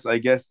 Unless, I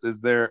guess,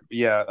 is there?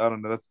 Yeah, I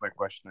don't know. That's my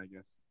question, I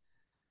guess.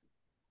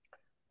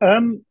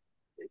 Um,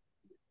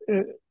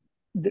 uh,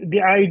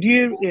 the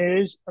idea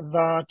is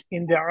that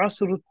in the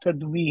Asr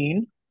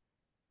al-Tadween,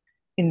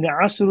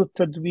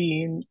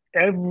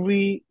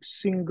 every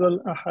single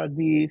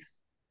ahadith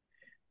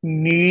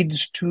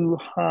needs to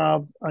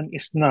have an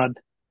isnad.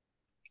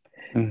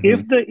 Mm-hmm.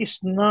 If the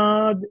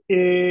isnad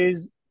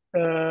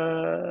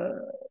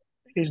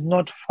is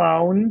not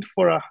found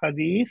for a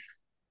hadith,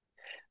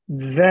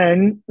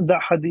 then the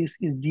hadith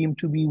is deemed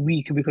to be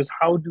weak. Because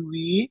how do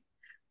we,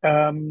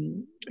 how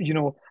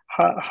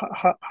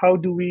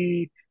do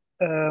we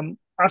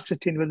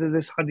ascertain whether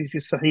this hadith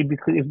is sahih?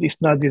 Because if the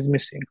isnad is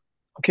missing,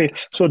 okay.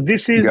 So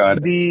Got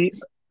it.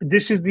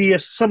 this is the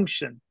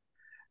assumption.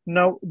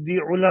 Now the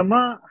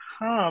ulama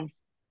have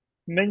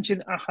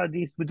mention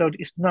ahadith without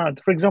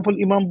isnad. For example,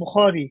 Imam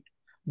Bukhari,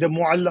 the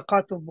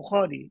mu'allaqat of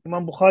Bukhari.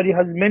 Imam Bukhari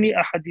has many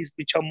ahadith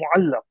which are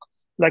mu'allaq.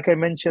 Like I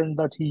mentioned,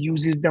 that he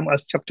uses them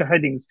as chapter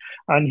headings,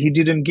 and he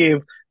didn't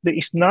give the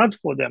isnad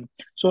for them.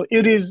 So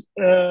it is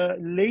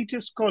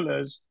later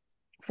scholars,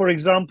 for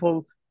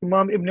example,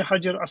 Imam Ibn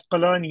Hajar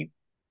Asqalani,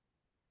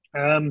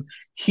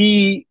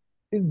 he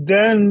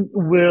then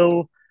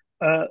will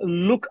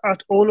look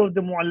at all of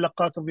the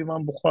mu'allaqat of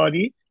Imam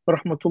Bukhari,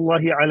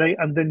 rahmatullahi alayhi,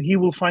 and then he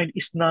will find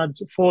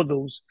isnads for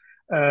those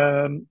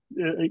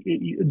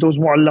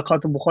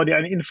mu'allaqat of Bukhari.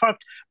 And in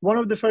fact, one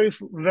of the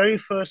very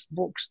first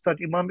books that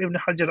Imam Ibn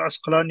Hajar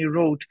Asqalani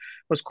wrote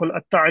was called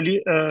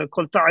Ta'liq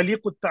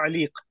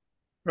al-Ta'liq,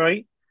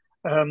 right?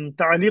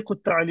 Ta'liq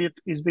al-Ta'liq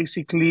is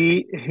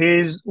basically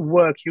his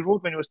work. He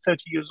wrote when he was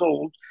 30 years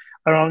old,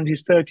 around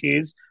his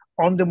 30s,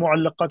 on the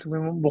Mu'allaqat of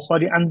Imam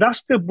Bukhari. And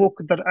that's the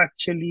book that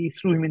actually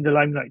threw him in the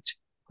limelight.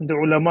 And the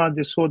ulama,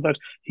 they saw that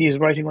he is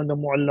writing on the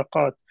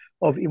Mu'allaqat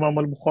of Imam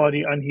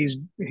al-Bukhari, and his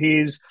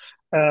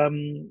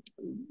um,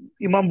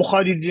 Imam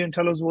Bukhari didn't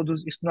tell us what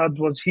those isnads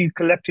was. He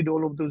collected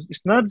all of those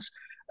isnads.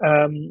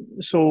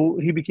 So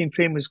he became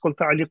famous, called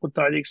Ta'liq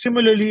al-Ta'liq.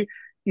 Similarly,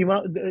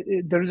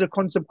 there is a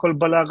concept called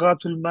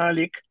Balaghatul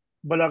Malik.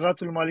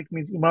 Balaghatul Malik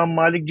means Imam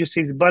Malik just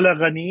says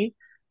Balaghani,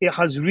 it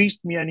has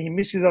reached me, and he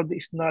misses out the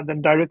isnad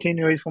and directly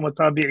narrates from a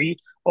tabi'i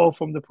or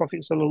from the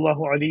Prophet sallallahu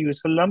alaihi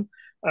wasallam.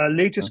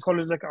 Later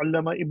scholars like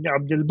Allama Ibn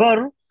Abdul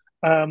Barr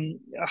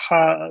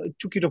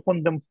took it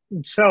upon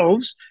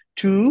themselves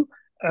to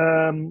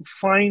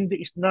find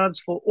the isnads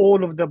for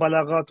all of the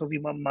balaghat of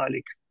Imam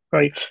Malik.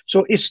 Right.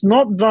 So it's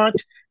not that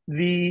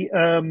there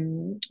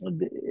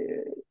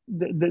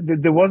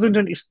wasn't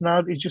an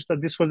isnad. It's just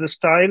that this was the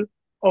style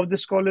of the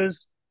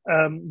scholars.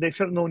 They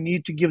felt no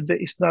need to give the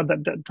isnad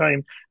at that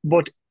time.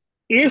 But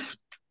if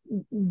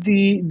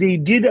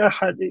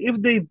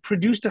if they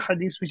produced a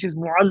hadith which is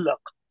mu'allaq,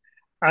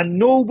 and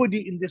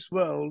nobody in this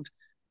world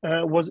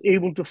was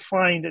able to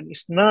find an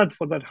isnad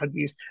for that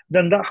hadith,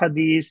 then that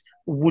hadith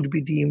would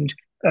be deemed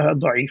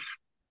da'if.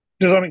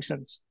 Does that make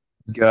sense?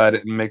 Got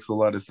it. It makes a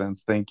lot of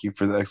sense. Thank you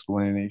for the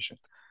explanation.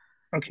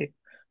 Okay.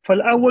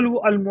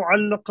 فالأول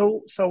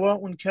المعلق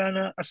سواء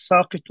كان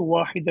الساقط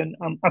واحدا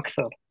أم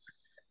أكثر،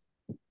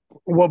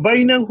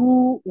 وبينه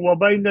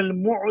وبين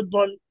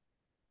المعضل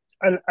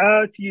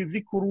الآتي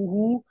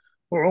ذكره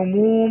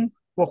عموم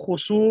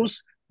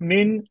وخصوص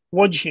من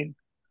وجه.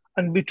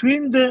 And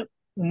between the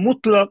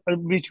mu'allaq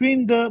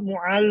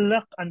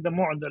and the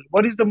mu'dal.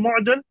 What is the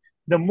mu'dal?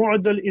 The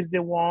mu'dal is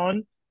the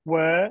one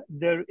where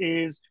there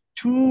is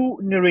two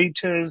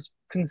narrators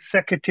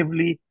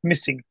consecutively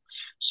missing.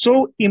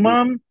 So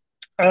Imam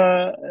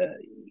Ibn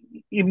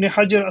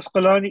Hajar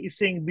Asqalani is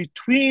saying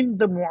between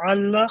the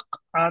mu'allaq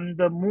and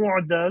the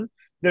mu'dal,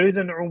 there is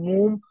an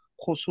umum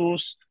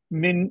khusus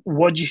min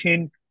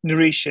wajhin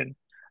narration,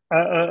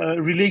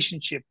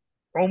 relationship.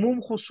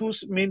 Umum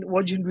khusus min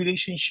wajhin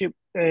relationship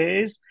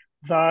is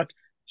that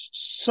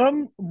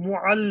some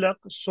mu'allaq,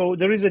 so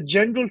there is a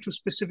general to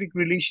specific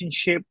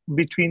relationship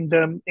between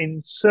them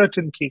in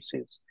certain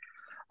cases.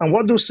 And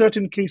what those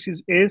certain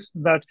cases is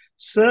that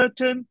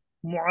certain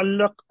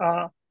mu'allaq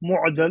are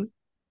mu'adal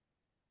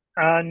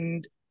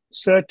and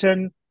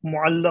certain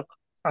mu'allaq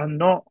are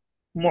not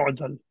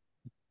mu'adal.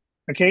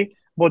 Okay?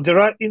 But there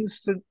are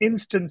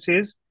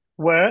instances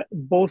where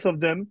both of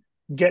them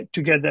get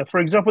together. For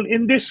example,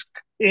 in this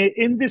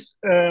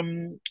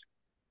can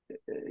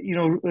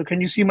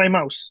you see my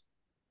mouse?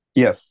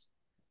 Yes.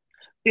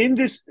 In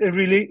this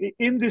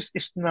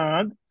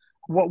isnad,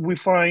 what we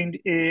find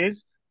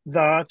is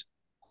that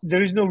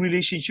there is no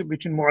relationship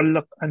between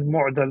mu'allaq and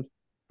mu'dal,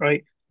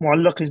 right?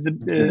 Mu'allaq is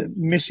the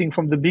missing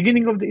from the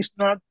beginning of the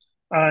isnad,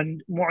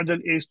 and mu'dal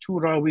is two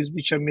rawis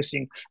which are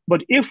missing.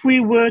 But if we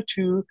were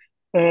to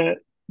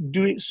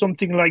do it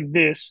something like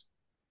this,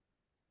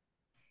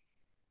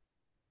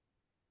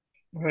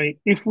 right?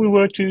 If we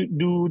were to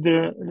do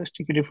the, let's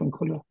take a different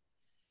color,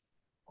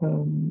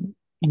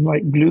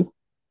 light blue,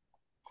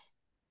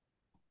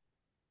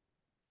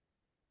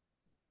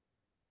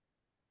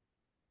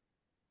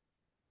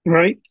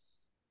 right?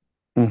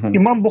 Mm-hmm.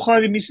 Imam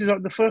Bukhari misses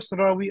out the first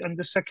rawi and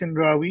the second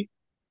rawi,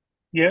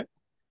 yeah?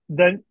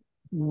 Then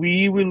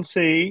we will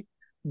say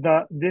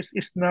that this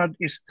isnad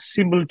is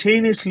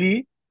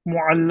simultaneously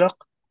mu'allaq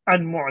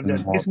and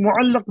mu'dal. It's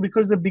mu'allaq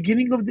because the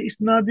beginning of the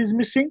isnad is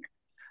missing,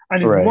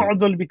 and it's Right.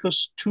 mu'dal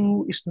because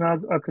two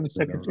isnads are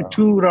consecutive,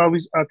 two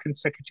rawis are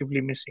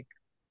consecutively missing.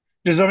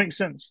 Does that make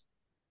sense?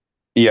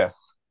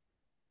 Yes.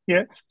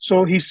 Yeah.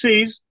 So he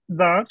says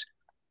that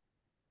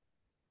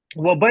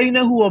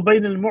وبينه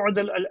وبين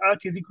المعدل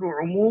الآتي ذكر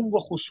عموم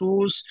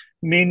وخصوص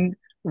من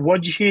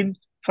وجه،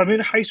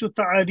 فمن حيث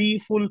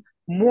تعريف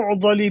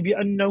المعضل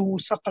بأنه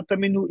سقط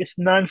منه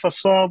اثنان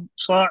فصاد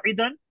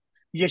صاعدا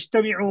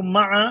يجتمع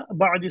مع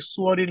بعض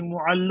الصور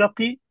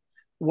المعلق،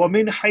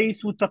 ومن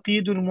حيث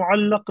تقييد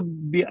المعلق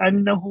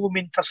بأنه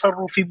من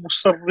تصرف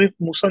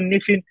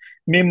مصنف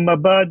من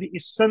مبادئ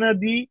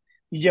السند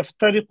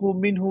يفترق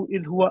منه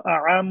إذ هو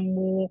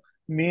أعم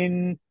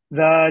من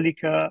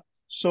ذلك.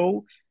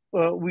 So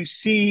we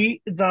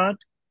see that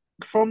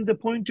from the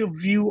point of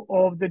view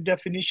of the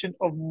definition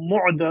of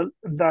mu'dal,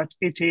 that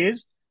it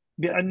is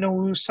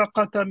بأنه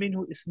سقط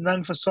منه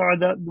اثنان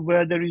فصعد,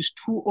 where there is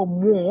two or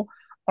more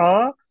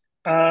are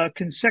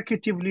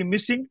consecutively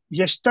missing.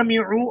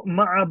 يجتمع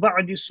مع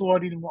بعض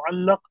صور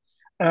المعلق,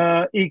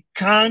 it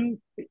can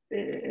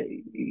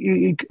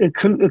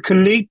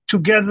collate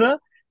together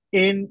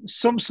in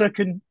some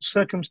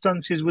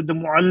circumstances with the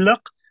mu'allaq,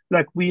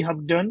 like we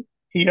have done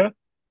here,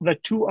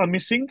 that two are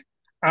missing,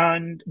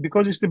 and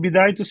because it's the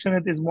bidayah to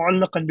sanad is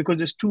mu'allaq, and because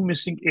there's two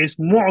missing is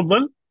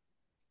mu'dal.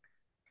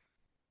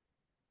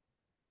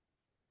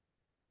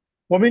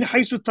 ومن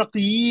حيث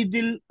تقييد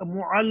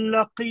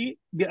المعلق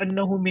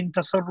بأنه من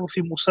تصرف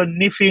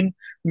مصنف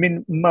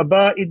من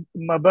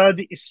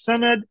مبادئ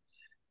السند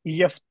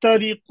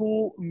يفترق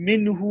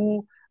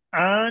منه,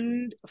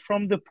 and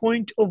from the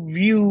point of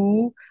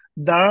view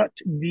that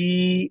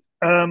the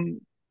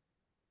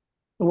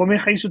ومن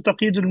حيث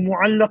تقييد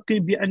المعلق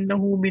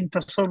بأنه من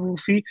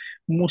تصرف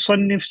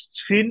مصنف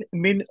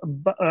من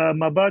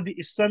مبادئ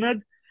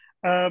السند,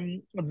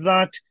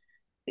 that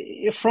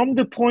from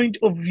the point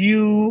of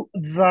view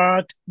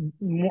that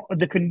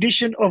the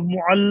condition of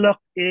mu'allaq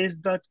is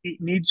that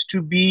it needs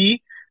to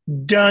be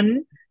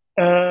done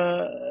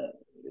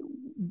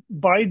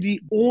by the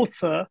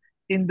author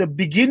in the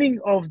beginning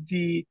of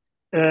the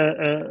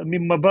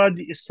من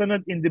مبادئ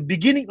السند, in the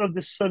beginning of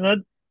the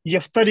sanad,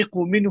 يفترق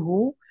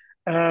منه,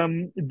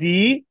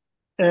 the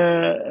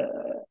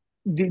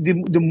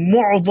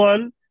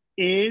mu'dal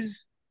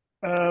is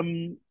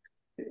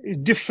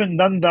different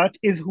than that,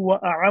 إذ هو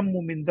أعم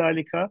من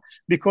ذلك,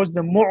 because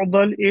the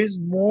mu'dal is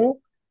more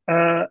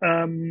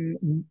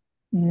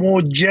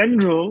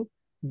general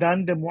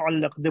than the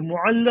mu'allaq. The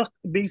mu'allaq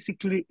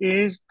basically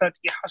is that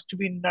it has to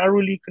be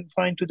narrowly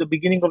confined to the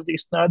beginning of the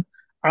isnad,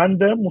 and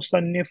the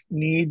musannif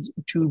needs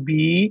to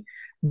be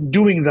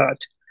doing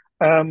that.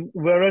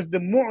 Whereas the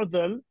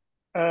mu'dal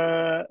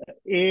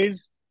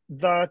is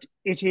that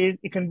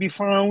it can be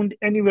found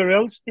anywhere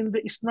else in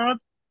the isnad,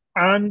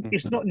 and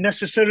it's not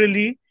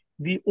necessarily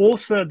the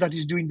author that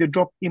is doing the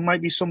drop, it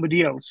might be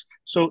somebody else.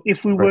 So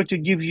if we were to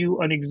give you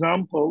an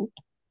example,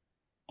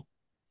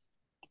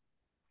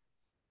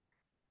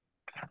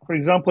 for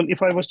example,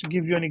 if I was to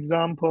give you an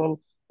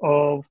example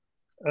of,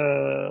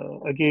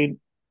 again,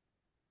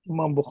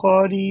 Imam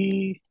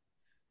Bukhari,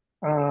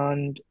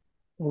 and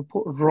we'll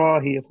put Ra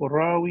here for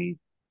Rawi,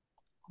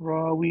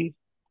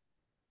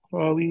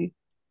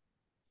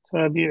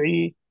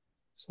 Tabi'i,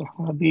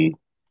 Sahabi,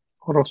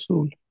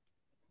 Rasul,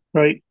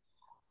 right?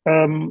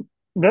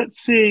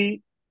 Let's say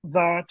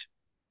that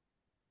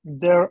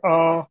there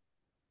are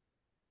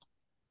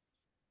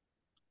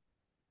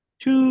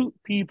two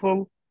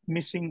people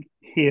missing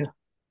here.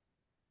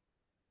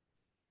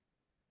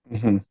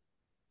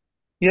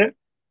 Yeah.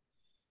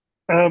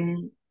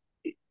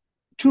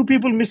 Two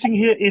people missing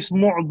here is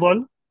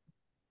mu'dal,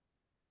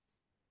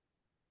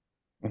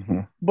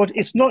 but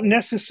it's not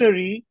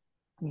necessary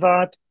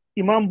that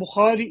Imam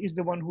Bukhari is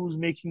the one who's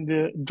making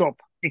the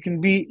drop. It can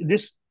be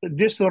this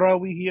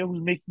Rawi here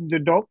who's making the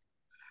drop,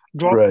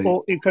 right,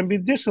 or it can be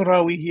this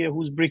Rawi here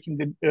who's making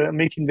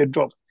the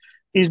drop.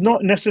 It's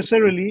not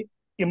necessarily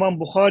Imam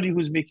Bukhari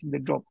who's making the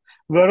drop.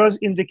 Whereas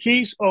in the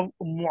case of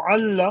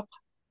mu'allaq,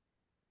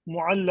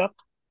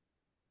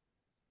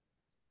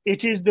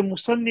 it is the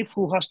musannif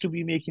who has to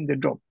be making the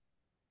drop.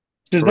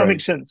 Does that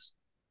make sense?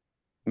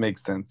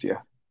 Makes sense,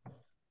 yeah.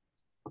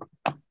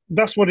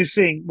 That's what it's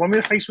saying.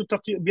 وَمِنْ حَيْثُ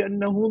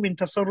بِأَنَّهُ مِنْ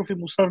تَصَرُّفِ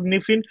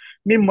مُصَرِّفٍ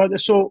مِمَّا.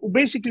 So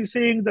basically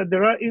saying that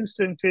there are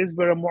instances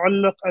where a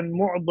mu'allaq and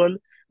mu'dal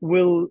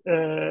will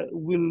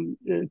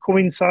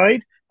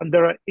coincide, and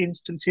there are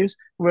instances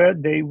where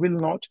they will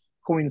not.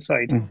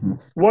 coincide. Mm-hmm.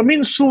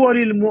 وَمِن صُوَرِ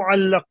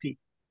الْمُعَلَّقِ,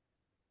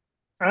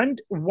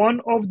 and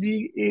one of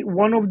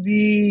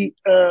the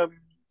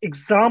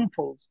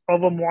examples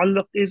of a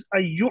mu'allaq is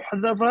أن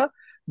يحذف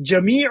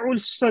جميع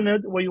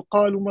السند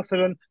ويقال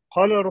مثلا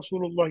قال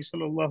رسول الله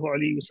صلى الله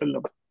عليه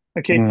وسلم.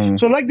 Okay,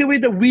 so like the way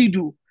that we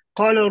do,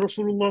 قال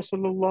رسول الله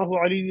صلى الله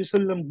عليه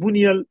وسلم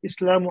بني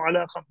الإسلام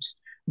على خمس.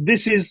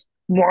 This is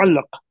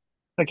mu'allaq.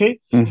 Okay,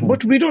 Mm-hmm.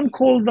 but we don't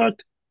call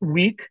that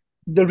weak.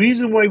 The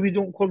reason why we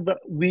don't call that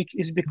weak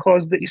is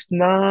because the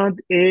isnad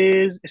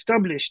is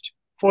established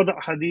for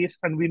that hadith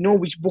and we know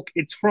which book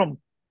it's from.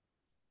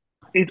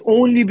 It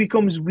only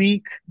becomes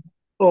weak,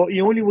 or it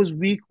only was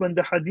weak when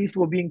the hadith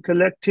were being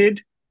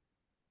collected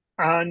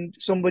and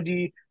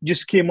somebody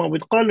just came out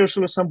with قال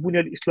رسول الله بني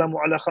الإسلام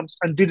على خمس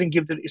and didn't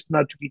give the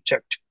isnad to be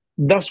checked.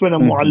 That's when a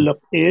Mm-hmm. mu'allaq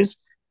is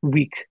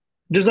weak.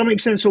 Does that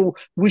make sense? So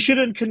we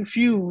shouldn't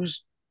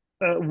confuse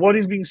what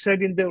is being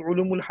said in the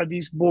Ulum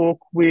al-Hadith book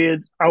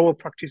with our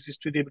practices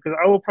today, because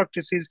our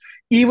practices,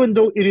 even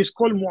though it is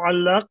called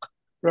mu'allaq,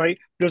 right,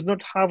 does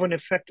not have an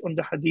effect on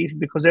the hadith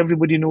because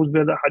everybody knows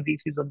where the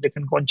hadith is and they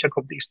can go and check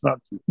up the isnad.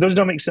 Does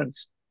that make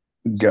sense?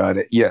 Got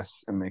it.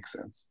 Yes, it makes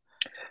sense.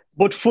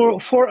 But for a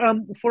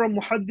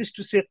muhaddis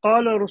to say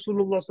قال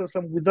رسول الله صلى الله عليه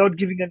وسلم without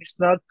giving an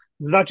isnad,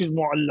 that is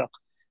mu'allaq.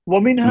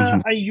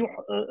 ومنها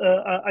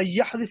Mm-hmm. أن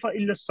يحذف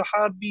إلا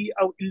الصحابي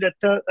أو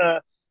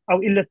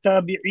إلا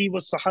التابعي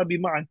والصحابي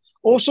معا.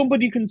 Or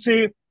somebody can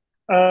say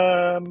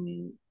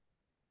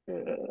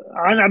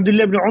عن عبد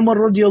الله بن عمر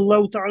رضي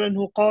الله تعالى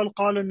عنه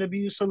قال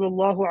النبي صلى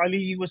الله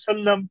عليه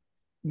وسلم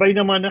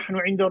بينما نحن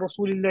عند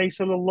رسول الله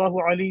صلى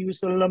الله عليه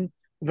وسلم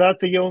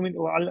ذات يوم.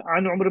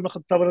 عن عمر بن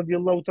الخطاب رضي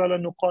الله تعالى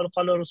عنه قال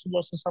رسول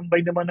الله صلى الله عليه وسلم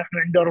بينما نحن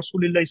عند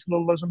رسول الله صلى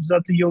الله عليه وسلم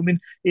ذات يوم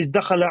إذ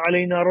دخل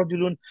علينا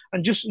رجل.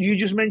 And you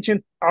just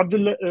mentioned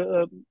Abdullah,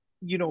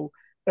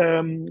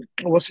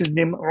 what's his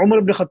name, Umar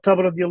ibn Khattab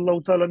رضي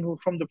الله تعالى عنه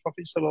from the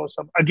Prophet صلى الله عليه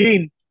وسلم.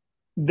 Again,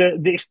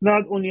 the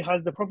isnad only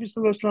has the Prophet صلى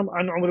الله عليه وسلم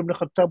and Umar ibn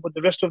Khattab, but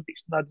the rest of the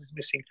isnad is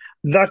missing.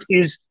 That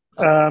is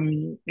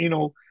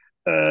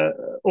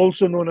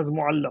also known as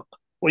mu'allaq.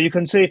 Or you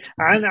can say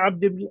عن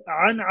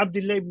عبد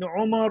الله بن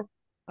عمر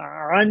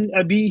عن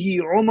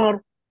أبيه عمر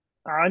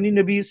عن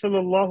النبي صلى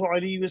الله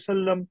عليه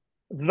وسلم.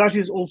 That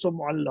is also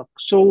mu'allaq.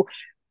 So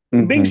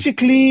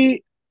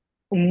basically,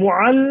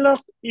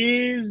 mu'allaq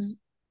is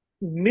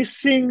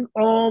missing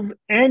of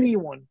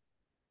anyone.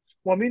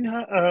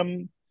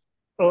 ومنها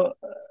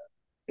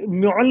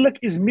mu'allaq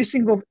is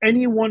missing of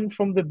anyone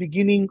from the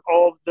beginning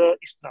of the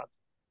isnad.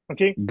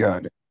 Okay.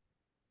 Got it.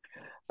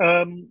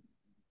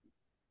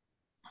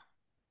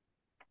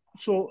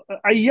 So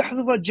أن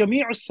يحذف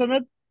جميع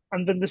السند,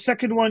 and then the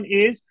second one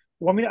is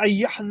ومن أن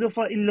يحذف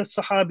إلا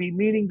الصحابي,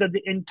 meaning that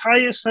the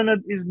entire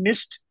sanad is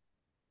missed,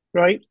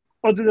 right?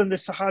 Other than the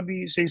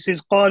sahabi. So he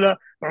says قال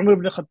عمر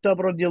بن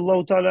الخطاب رضي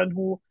الله تعالى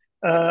عنه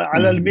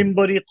على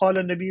المنبر قال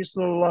النبي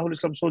صلى الله عليه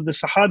وسلم. So the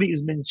sahabi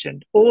is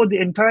mentioned, or the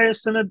entire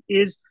sanad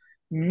is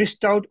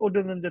missed out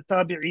other than the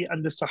tabi'i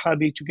and the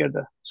sahabi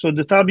together. So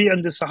the tabi'i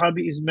and the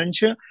sahabi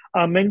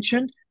are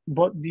mentioned,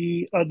 but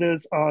the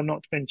others are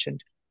not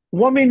mentioned.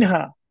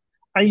 ومنها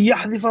أن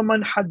يحذف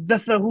من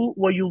حدثه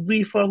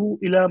ويضيفه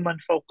إلى من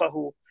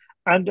فوقه.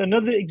 And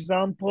another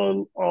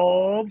example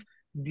of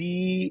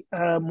the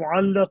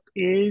mu'allaq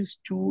is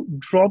to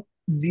drop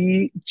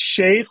the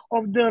shaykh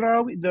of the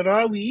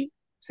rawi,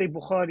 say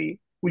Bukhari,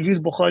 we'll use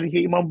Bukhari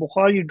here, Imam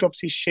Bukhari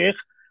drops his shaykh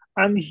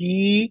and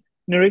he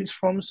narrates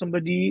from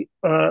somebody,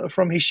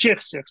 from his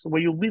shaykh's shaykh. So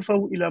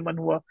ويضيفه إلى من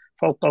هو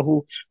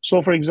فوقه.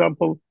 So for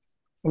example,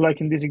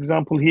 like in this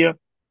example here,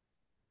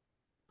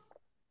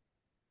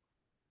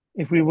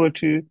 if we were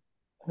to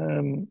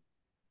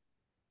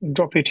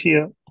drop it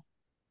here,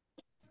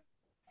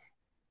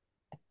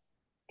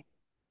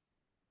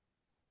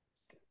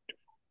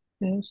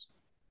 yes,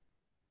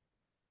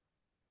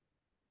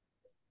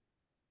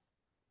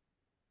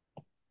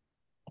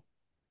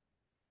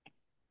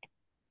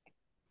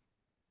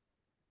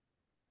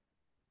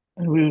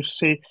 and we will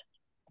say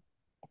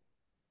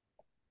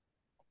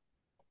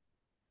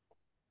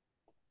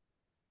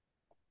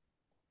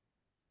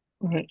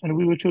right, and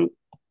we were to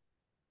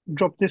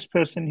drop this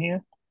person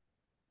here,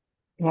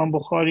 Imam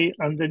Bukhari,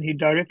 and then he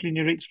directly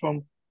narrates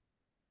from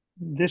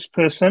this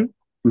person,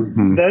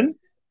 then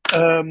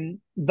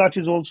that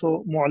is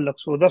also mu'allaq.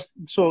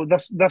 So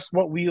that's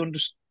what we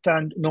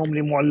understand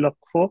normally mu'allaq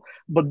for.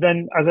 But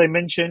then, as I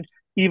mentioned,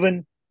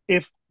 even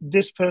if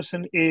this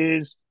person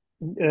is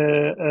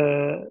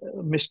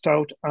missed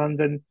out, and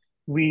then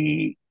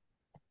the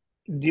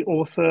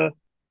author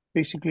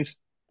basically,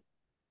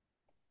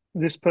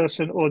 this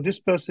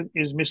person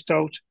is missed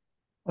out,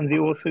 and the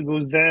author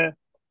goes there,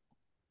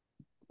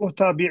 or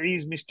tabi'i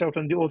is missed out,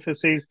 and the author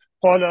says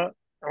قال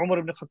Umar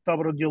ibn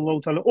Khattab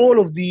radiallahu ta'ala. All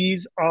of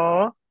these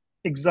are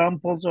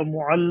examples of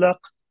mu'allaq,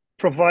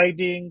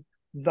 providing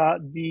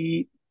that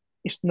the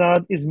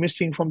isnad is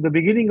missing from the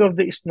beginning of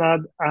the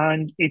isnad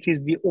and it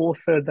is the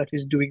author that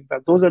is doing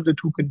that. Those are the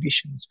two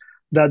conditions,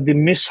 that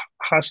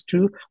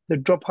the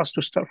drop has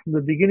to start from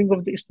the beginning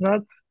of the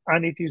isnad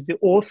and it is the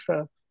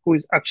author who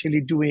is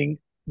actually doing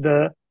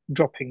the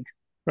dropping,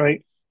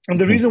 right? And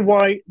the reason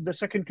why the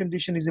second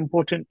condition is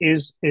important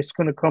is it's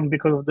going to come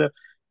because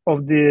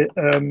of the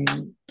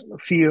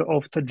fear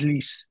of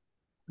tadlis.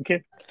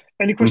 Okay.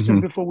 Any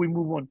questions before we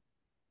move on?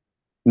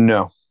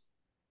 No.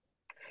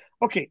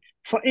 Okay.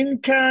 فإن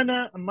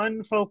كان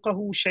من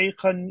فوقه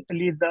شيخا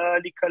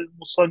لذلك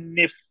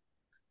المصنف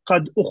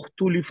قد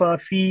اختلف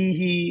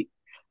فيه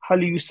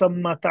هل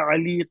يسمى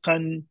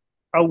تعليقا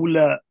أو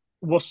لا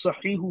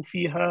والصحيح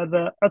في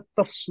هذا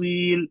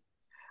التفصيل.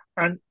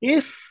 And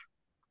if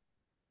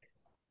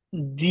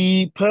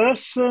the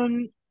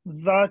person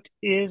that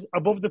is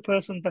above the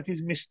person that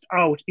is missed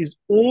out is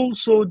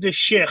also the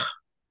sheikh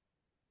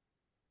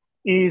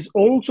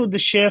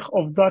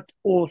of that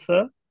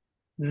author,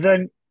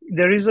 then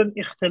there is an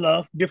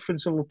ikhtilaf,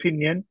 difference of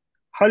opinion.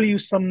 هل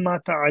يسمى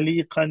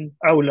تعليقا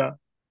أو لا?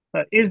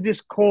 Is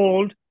this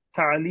called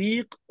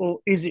تعليق or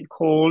is it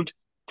called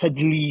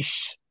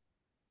تدليس?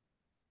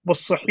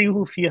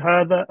 والصحيح في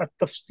هذا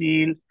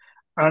التفصيل.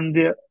 And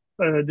the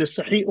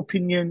sahih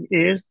opinion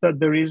is that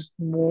there is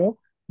more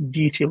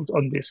details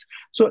on this.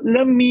 So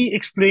let me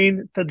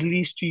explain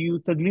tadlis to you.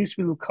 Tadlis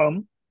will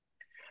come.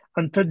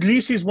 And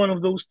tadlis is one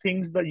of those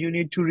things that you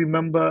need to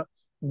remember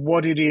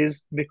what it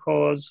is,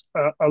 because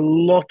a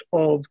lot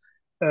of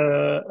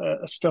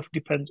stuff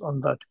depends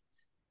on that.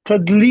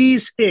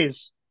 Tadlis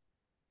is,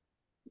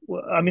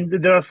 I mean,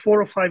 there are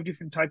 4 or 5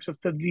 different types of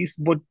tadlis,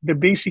 but the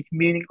basic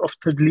meaning of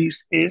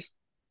tadlis is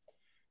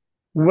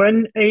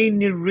when a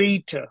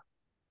narrator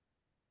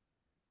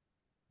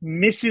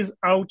misses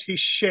out his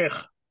sheikh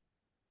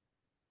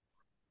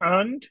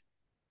and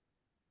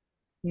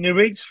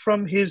narrates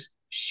from his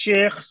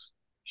sheikh's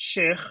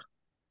sheikh.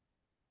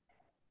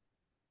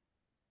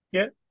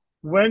 Yeah.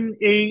 When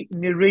a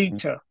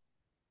narrator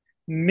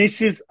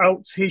misses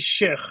out his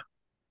sheikh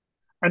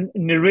and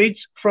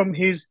narrates from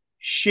his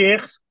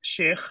sheikh's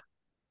sheikh,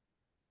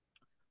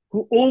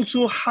 who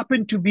also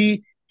happened to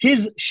be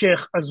his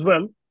sheikh as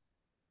well,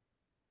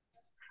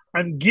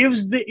 and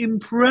gives the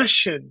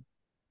impression,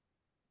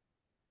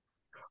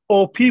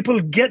 or people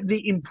get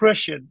the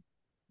impression,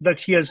 that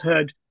he has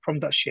heard from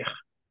that sheikh.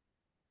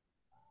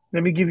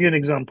 Let me give you an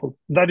example.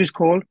 That is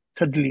called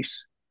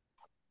tadlis.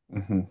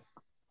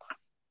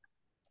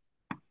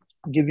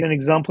 Give you an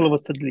example of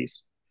a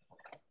tadlis.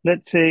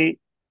 Let's say,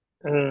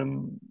 let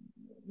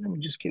me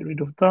just get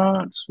rid of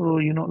that so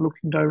you're not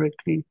looking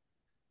directly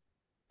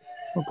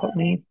up at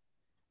me.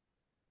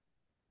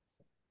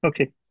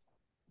 Okay,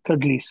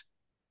 tadlis.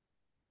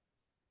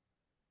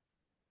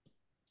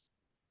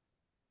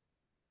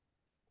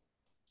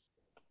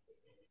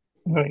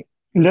 Right.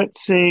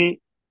 Let's say,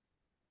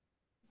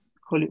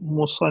 call it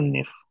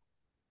musannif.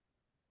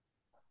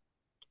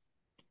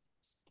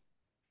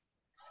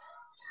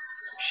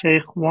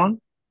 Sheikh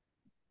 1.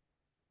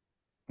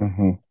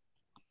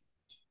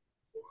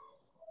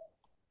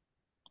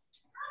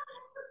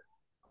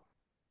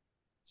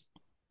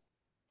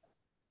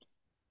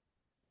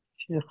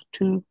 Sheikh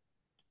 2.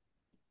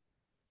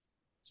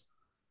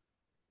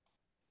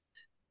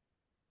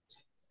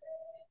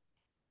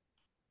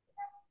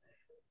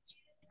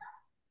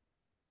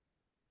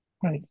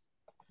 Right.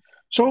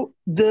 So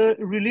the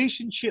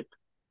relationship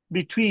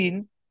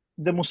between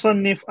the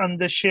musannif and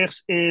the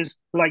sheikhs is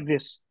like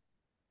this.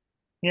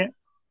 Yeah.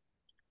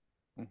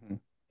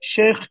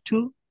 Sheikh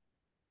 2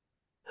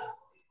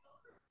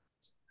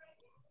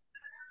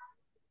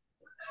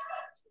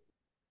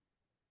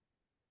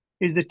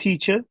 is the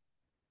teacher.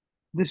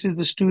 This is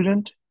the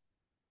student.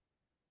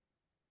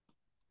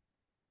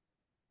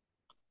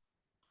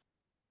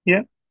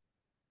 Yeah.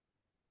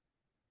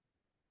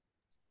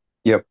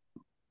 Yep.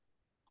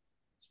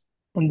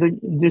 And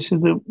this is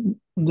the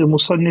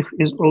musannif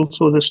is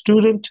also the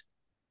student,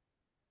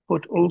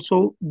 but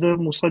also the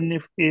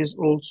musannif is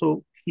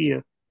also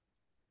here.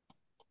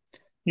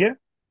 Yeah.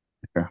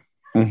 Okay.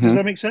 Does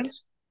that make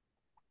sense?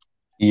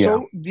 Yeah.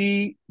 So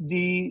the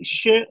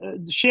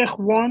Sheikh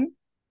 1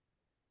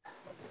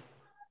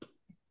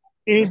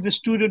 is the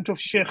student of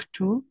Sheikh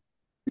 2,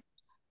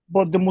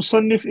 but the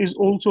musannif is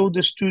also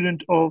the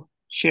student of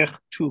Sheikh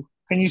 2.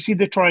 Can you see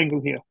the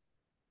triangle here?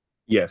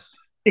 Yes.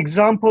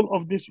 Example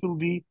of this will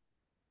be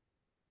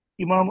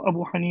Imam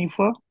Abu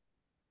Hanifa.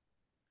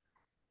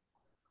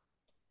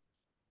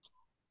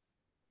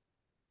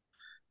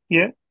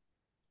 Yeah.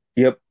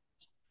 Yep.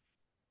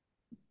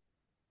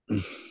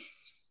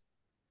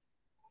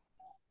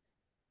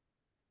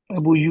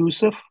 Abu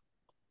Yusuf,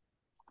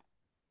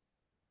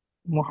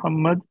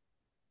 Muhammad.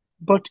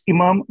 But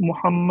Imam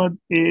Muhammad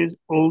is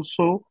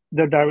also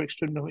the direct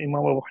student of Imam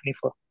Abu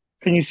Hanifa.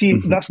 Can you see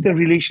that's the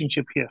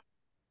relationship here?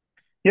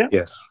 Yeah?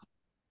 Yes.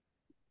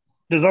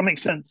 Does that make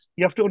sense?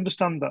 You have to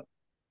understand that.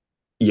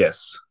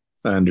 Yes,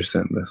 I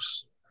understand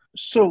this.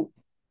 So,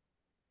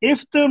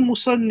 if the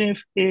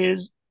musannif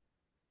is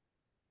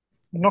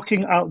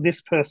knocking out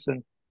this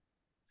person,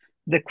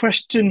 the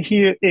question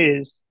here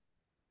is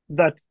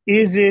that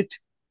is it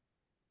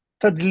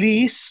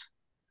tadlis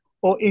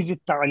or is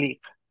it ta'liq?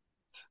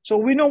 So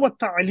we know what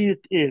ta'liq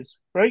is,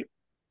 right?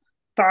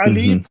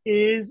 Ta'liq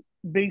is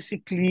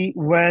basically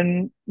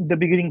when the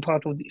beginning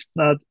part of the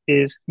isnad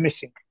is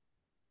missing.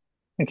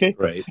 Okay,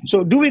 Right.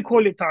 so do we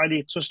call it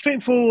ta'liq? So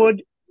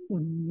straightforward,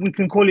 we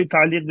can call it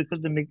ta'liq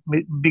because the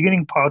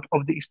beginning part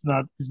of the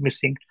isnad is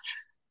missing.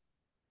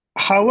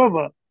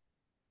 However,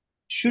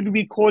 should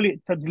we call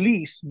it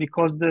tadlis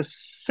because the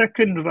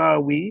second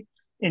rawi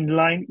in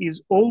line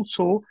is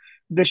also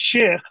the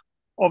sheikh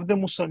of the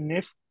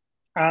musannif,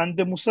 and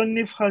the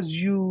musannif has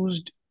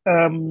used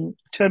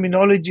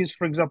terminologies,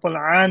 for example,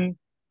 an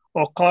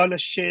or qala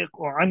sheikh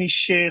or ani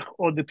sheikh,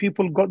 or the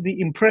people got the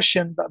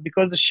impression that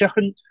because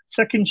the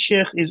second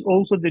sheikh is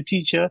also the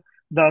teacher,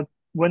 that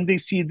when they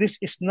see this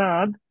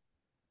isnad,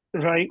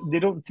 right, they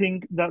don't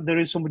think that there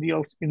is somebody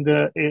else in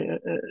the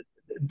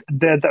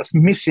there that's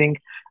missing,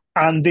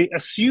 and they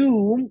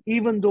assume,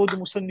 even though the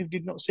musannif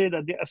did not say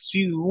that, they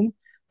assume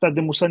that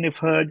the musannif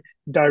heard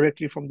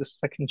directly from the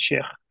second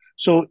sheikh.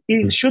 So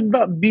should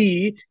that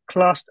be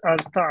classed as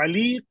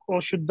ta'liq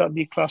or should that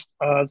be classed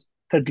as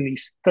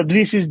tadlis?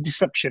 Tadlis is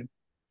deception.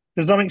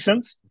 Does that make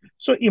sense?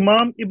 So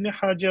Imam Ibn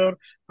Hajar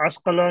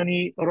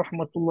Asqalani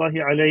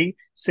rahmatullahi alayhi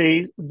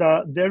says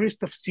that there is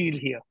tafsil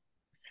here.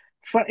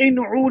 فإن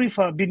عُرف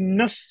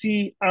بالنص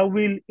أو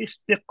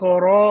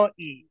الاستقراء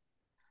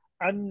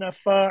أن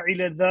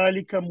فاعل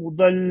ذلك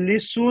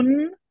مدلس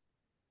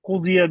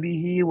قضي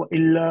به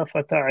وإلا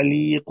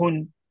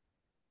فتعليق.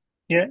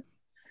 Yeah.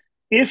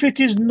 If it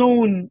is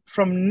known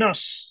from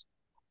nas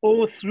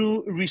or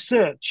through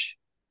research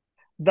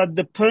that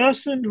the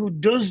person who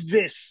does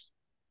this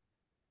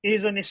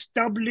is an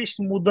established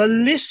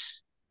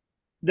mudallis,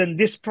 then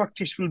this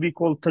practice will be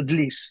called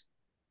tadlis.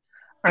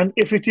 And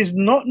if it is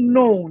not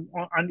known,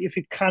 and if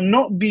it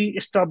cannot be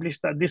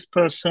established that this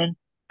person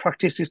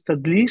practices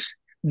tadlis,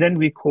 then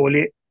we call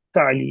it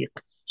ta'liq.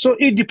 So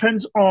it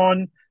depends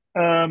on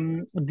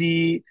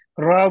the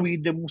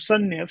rawi, the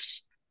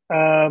musannif's,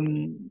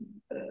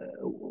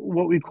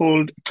 what we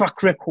call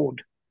track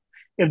record.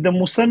 If the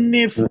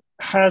musannif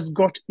has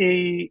got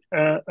a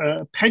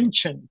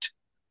penchant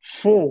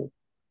for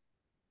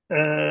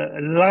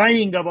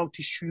lying about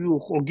his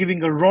shuyukh or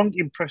giving a wrong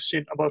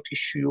impression about his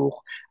shuyukh,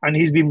 and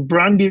he's been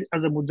branded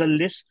as a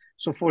mudallis,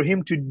 so for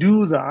him to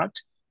do that,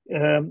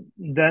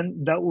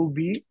 then that will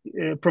be,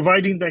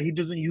 providing that he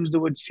doesn't use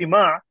the word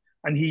sima,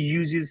 and he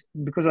uses,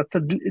 because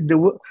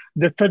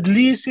the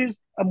tadlis is,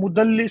 a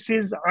mudallis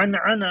is an,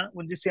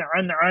 when they say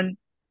an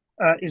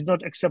is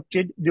not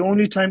accepted. The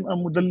only time a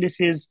mudallis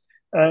is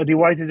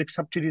riwayat is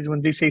accepted is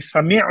when they say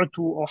sami'tu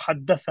or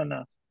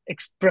haddathana,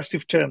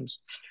 expressive terms.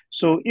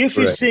 So if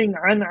he's saying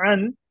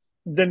an,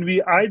 then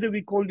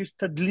we call this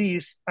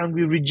tadlis and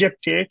we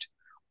reject it,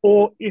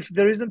 or if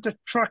there isn't a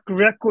track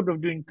record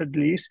of doing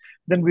tadlis,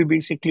 then we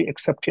basically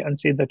accept it and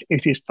say that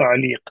it is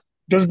ta'liq.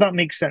 Does that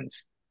make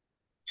sense?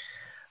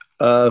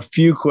 A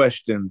few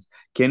questions.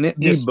 Can it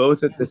be Yes.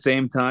 both at the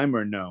same time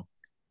or no?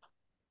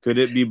 Could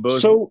it be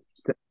both? So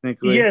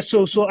technically, yeah.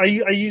 So are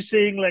you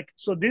saying, like,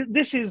 so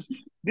this is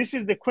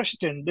the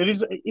question?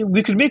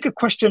 We could make a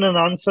question and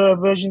answer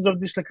versions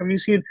of this. Like, have you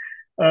seen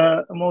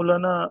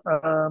Maulana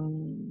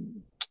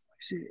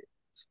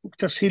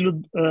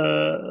تسهيل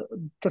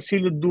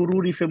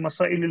الدروري في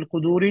مسائل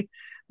القدوري,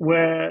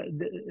 where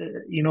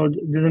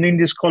there's an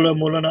Indian scholar,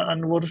 Maulana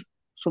Anwar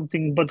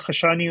something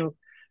Badkhashani,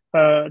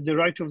 the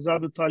writer of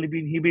Zad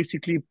al-Talibin. He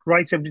basically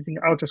writes everything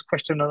out as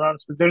question and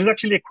answer. There is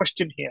actually a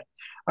question here,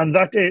 and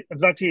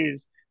that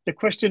is the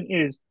question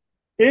is,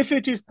 if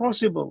it is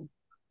possible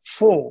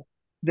for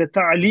the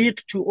ta'liq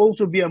to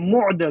also be a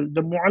mu'dal,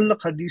 the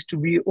mu'allaq hadith to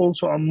be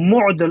also a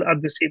mu'dal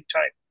at the same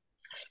time,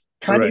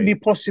 can it be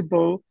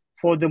possible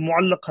for the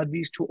mu'allaq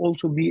hadith to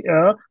also be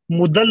a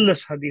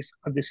mudallas hadith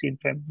at the same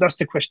time? That's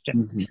the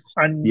question. Mm-hmm.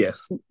 And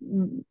yes,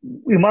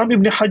 Imam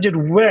Ibn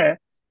Hajar, where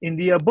in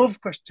the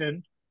above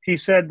question, he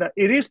said that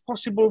it is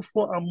possible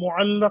for a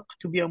mu'allaq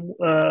to be a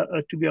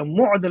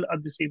mu'adal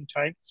at the same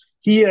time.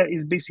 Here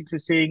is basically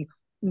saying,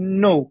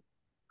 no,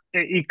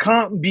 it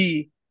can't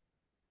be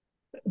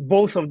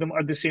both of them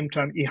at the same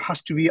time. It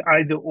has to be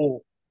either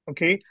or.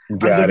 Okay? And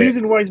the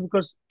reason why is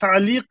because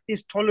ta'liq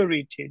is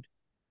tolerated,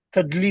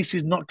 tadlis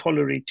is not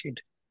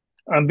tolerated.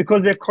 And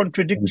because they're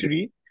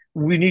contradictory,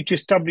 we need to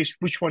establish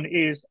which one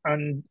is,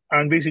 and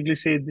basically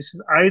say this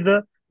is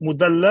either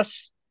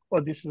mudallas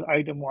or this is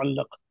either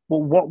mu'allaq. But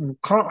what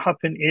can't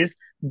happen is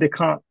they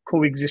can't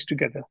coexist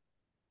together.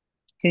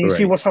 Can you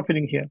see what's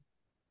happening here?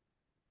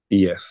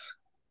 Yes.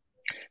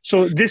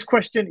 So this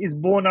question is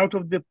born out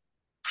of the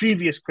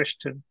previous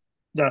question.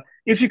 That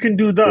if you can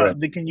do that,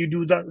 then can you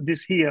do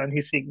this here? And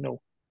he's saying no.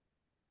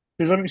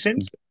 Does that make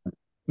sense?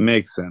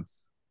 Makes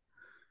sense.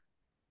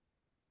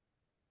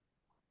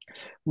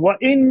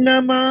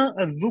 وإنما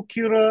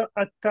ذكر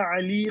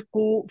التعليق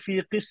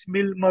في قسم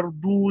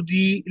المردود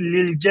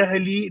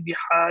للجهل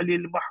بحال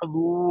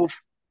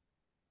المحذوف.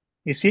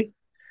 You see,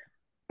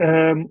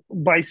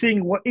 by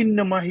saying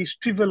وإنما, he's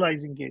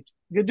trivializing it.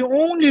 The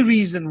only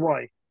reason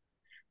why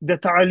the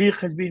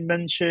ta'liq has been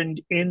mentioned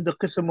in the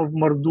qism of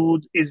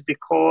mardud is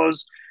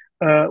because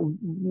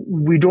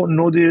we don't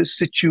know the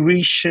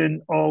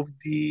situation of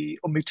the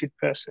omitted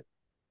person,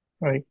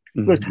 right?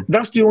 Because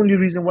that's the only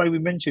reason why we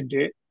mentioned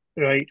it.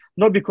 right?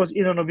 Not because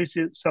in and of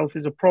itself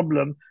is a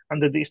problem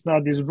and that the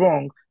isnad is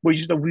wrong, but it's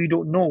just that we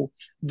don't know.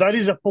 That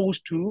is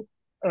opposed to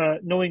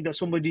knowing that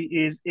somebody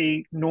is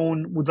a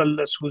known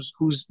mudallas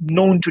who's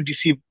known to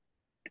deceive.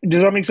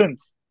 Does that make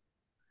sense?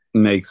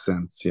 Makes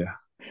sense. Yeah.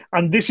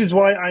 And this is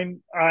why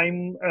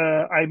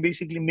I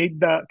basically made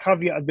that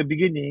caveat at the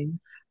beginning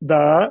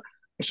that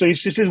so it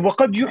says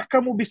وقد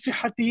يحكم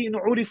بصحته إن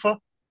عرف,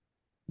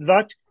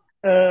 that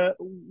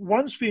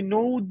once we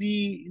know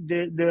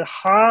the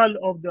hal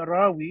of the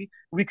rawi,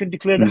 we can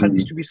declare the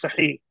hadith Mhm. to be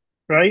sahih,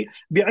 right?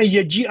 بأن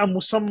يجيء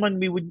مسمى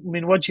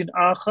من وجه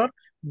آخر,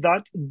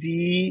 that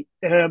the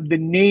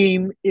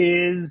name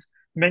is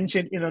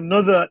mentioned in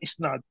another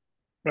isnad,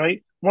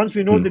 right? Once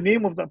we know the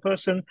name of that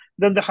person,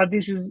 then the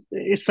hadith is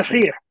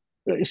sahih.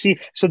 You see,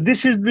 so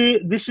this is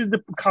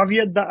the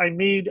caveat that I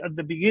made at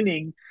the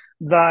beginning,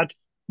 that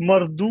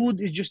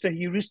mardud is just a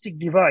heuristic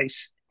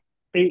device,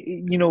 Right.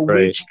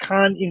 which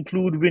can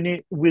include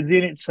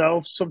within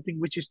itself something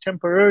which is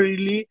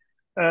temporarily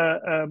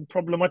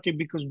problematic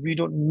because we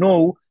don't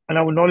know and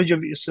our knowledge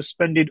of it is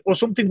suspended, or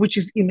something which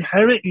is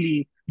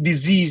inherently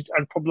diseased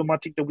and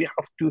problematic that we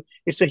have to.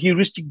 It's a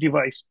heuristic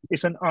device.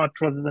 It's an art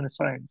rather than a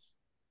science.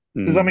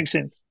 Does that Mm. make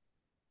sense?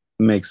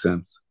 Makes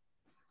sense.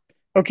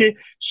 Okay,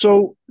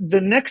 so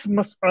the next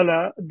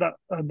mas'ala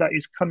that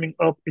is coming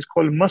up is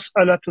called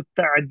mas'alatu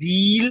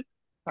ta'dil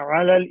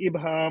ala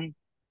al-ibham.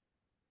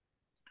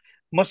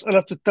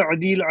 Mas'alatu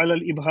ta'dil ala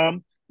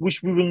al-ibham,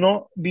 which we will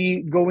not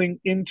be going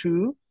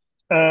into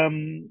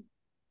um,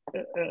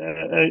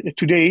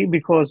 today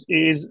because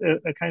it is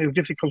a kind of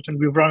difficult and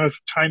we've run out of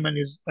time and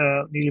is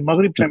nearly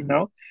Maghrib time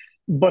now.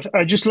 But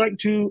I just like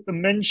to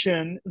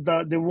mention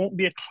that there won't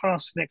be a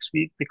class next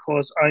week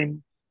because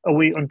I'm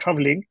away on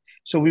traveling.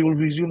 So we will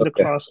resume the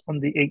Okay. class on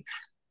the 8th,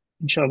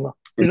 inshallah.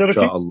 Is that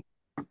okay? Inshallah.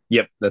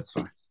 Yep, that's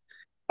fine.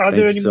 Are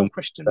there Thank you any so more much.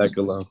 questions?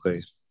 Jazakallah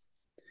khair.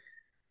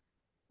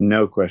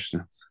 No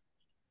questions.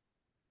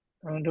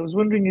 And I was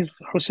wondering, is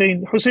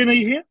Hussein, are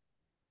you here?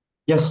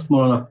 Yes,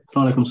 Maulana.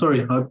 Assalamu alaikum.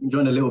 Sorry, I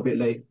joined a little bit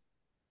late.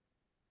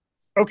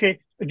 Okay.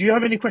 Do you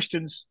have any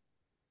questions?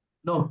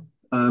 No,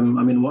 I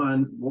mean, what I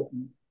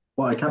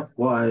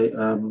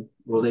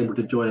was able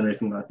to join and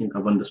everything, I think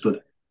I've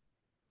understood.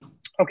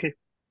 Okay.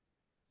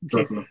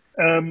 Okay. Jazakallah.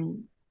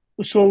 Um,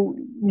 so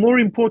more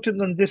important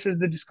than this is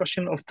the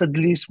discussion of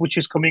tadlis, which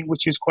is coming,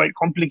 which is quite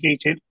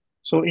complicated.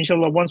 So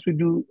inshallah, once we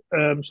do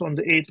so on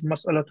the 8th,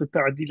 mas'ala to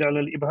ta'dil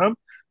al ibham,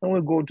 then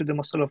we'll go to the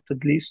mas'ala of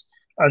tadlis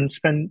and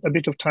spend a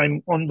bit of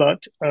time on that.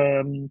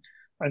 And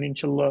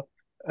inshallah,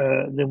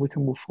 then we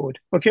can move forward.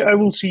 Okay, I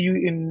will see you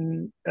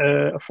in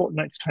a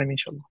fortnight's time,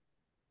 inshallah.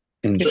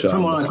 Okay. So,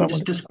 Inshallah.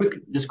 Maulana,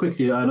 just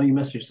quickly, I know you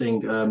messaged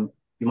saying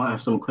you might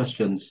have some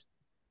questions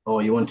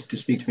or you wanted to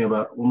speak to me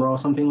about Umrah or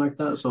something like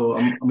that. So,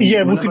 I mean,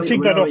 Yeah, we could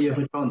take that whenever off. you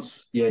have a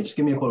chance, yeah, just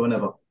give me a call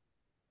whenever.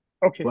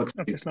 Okay. Works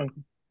for Okay. you. Assalamu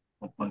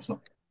alaikum. Thanks.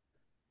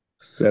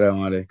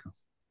 Assalamu alaikum.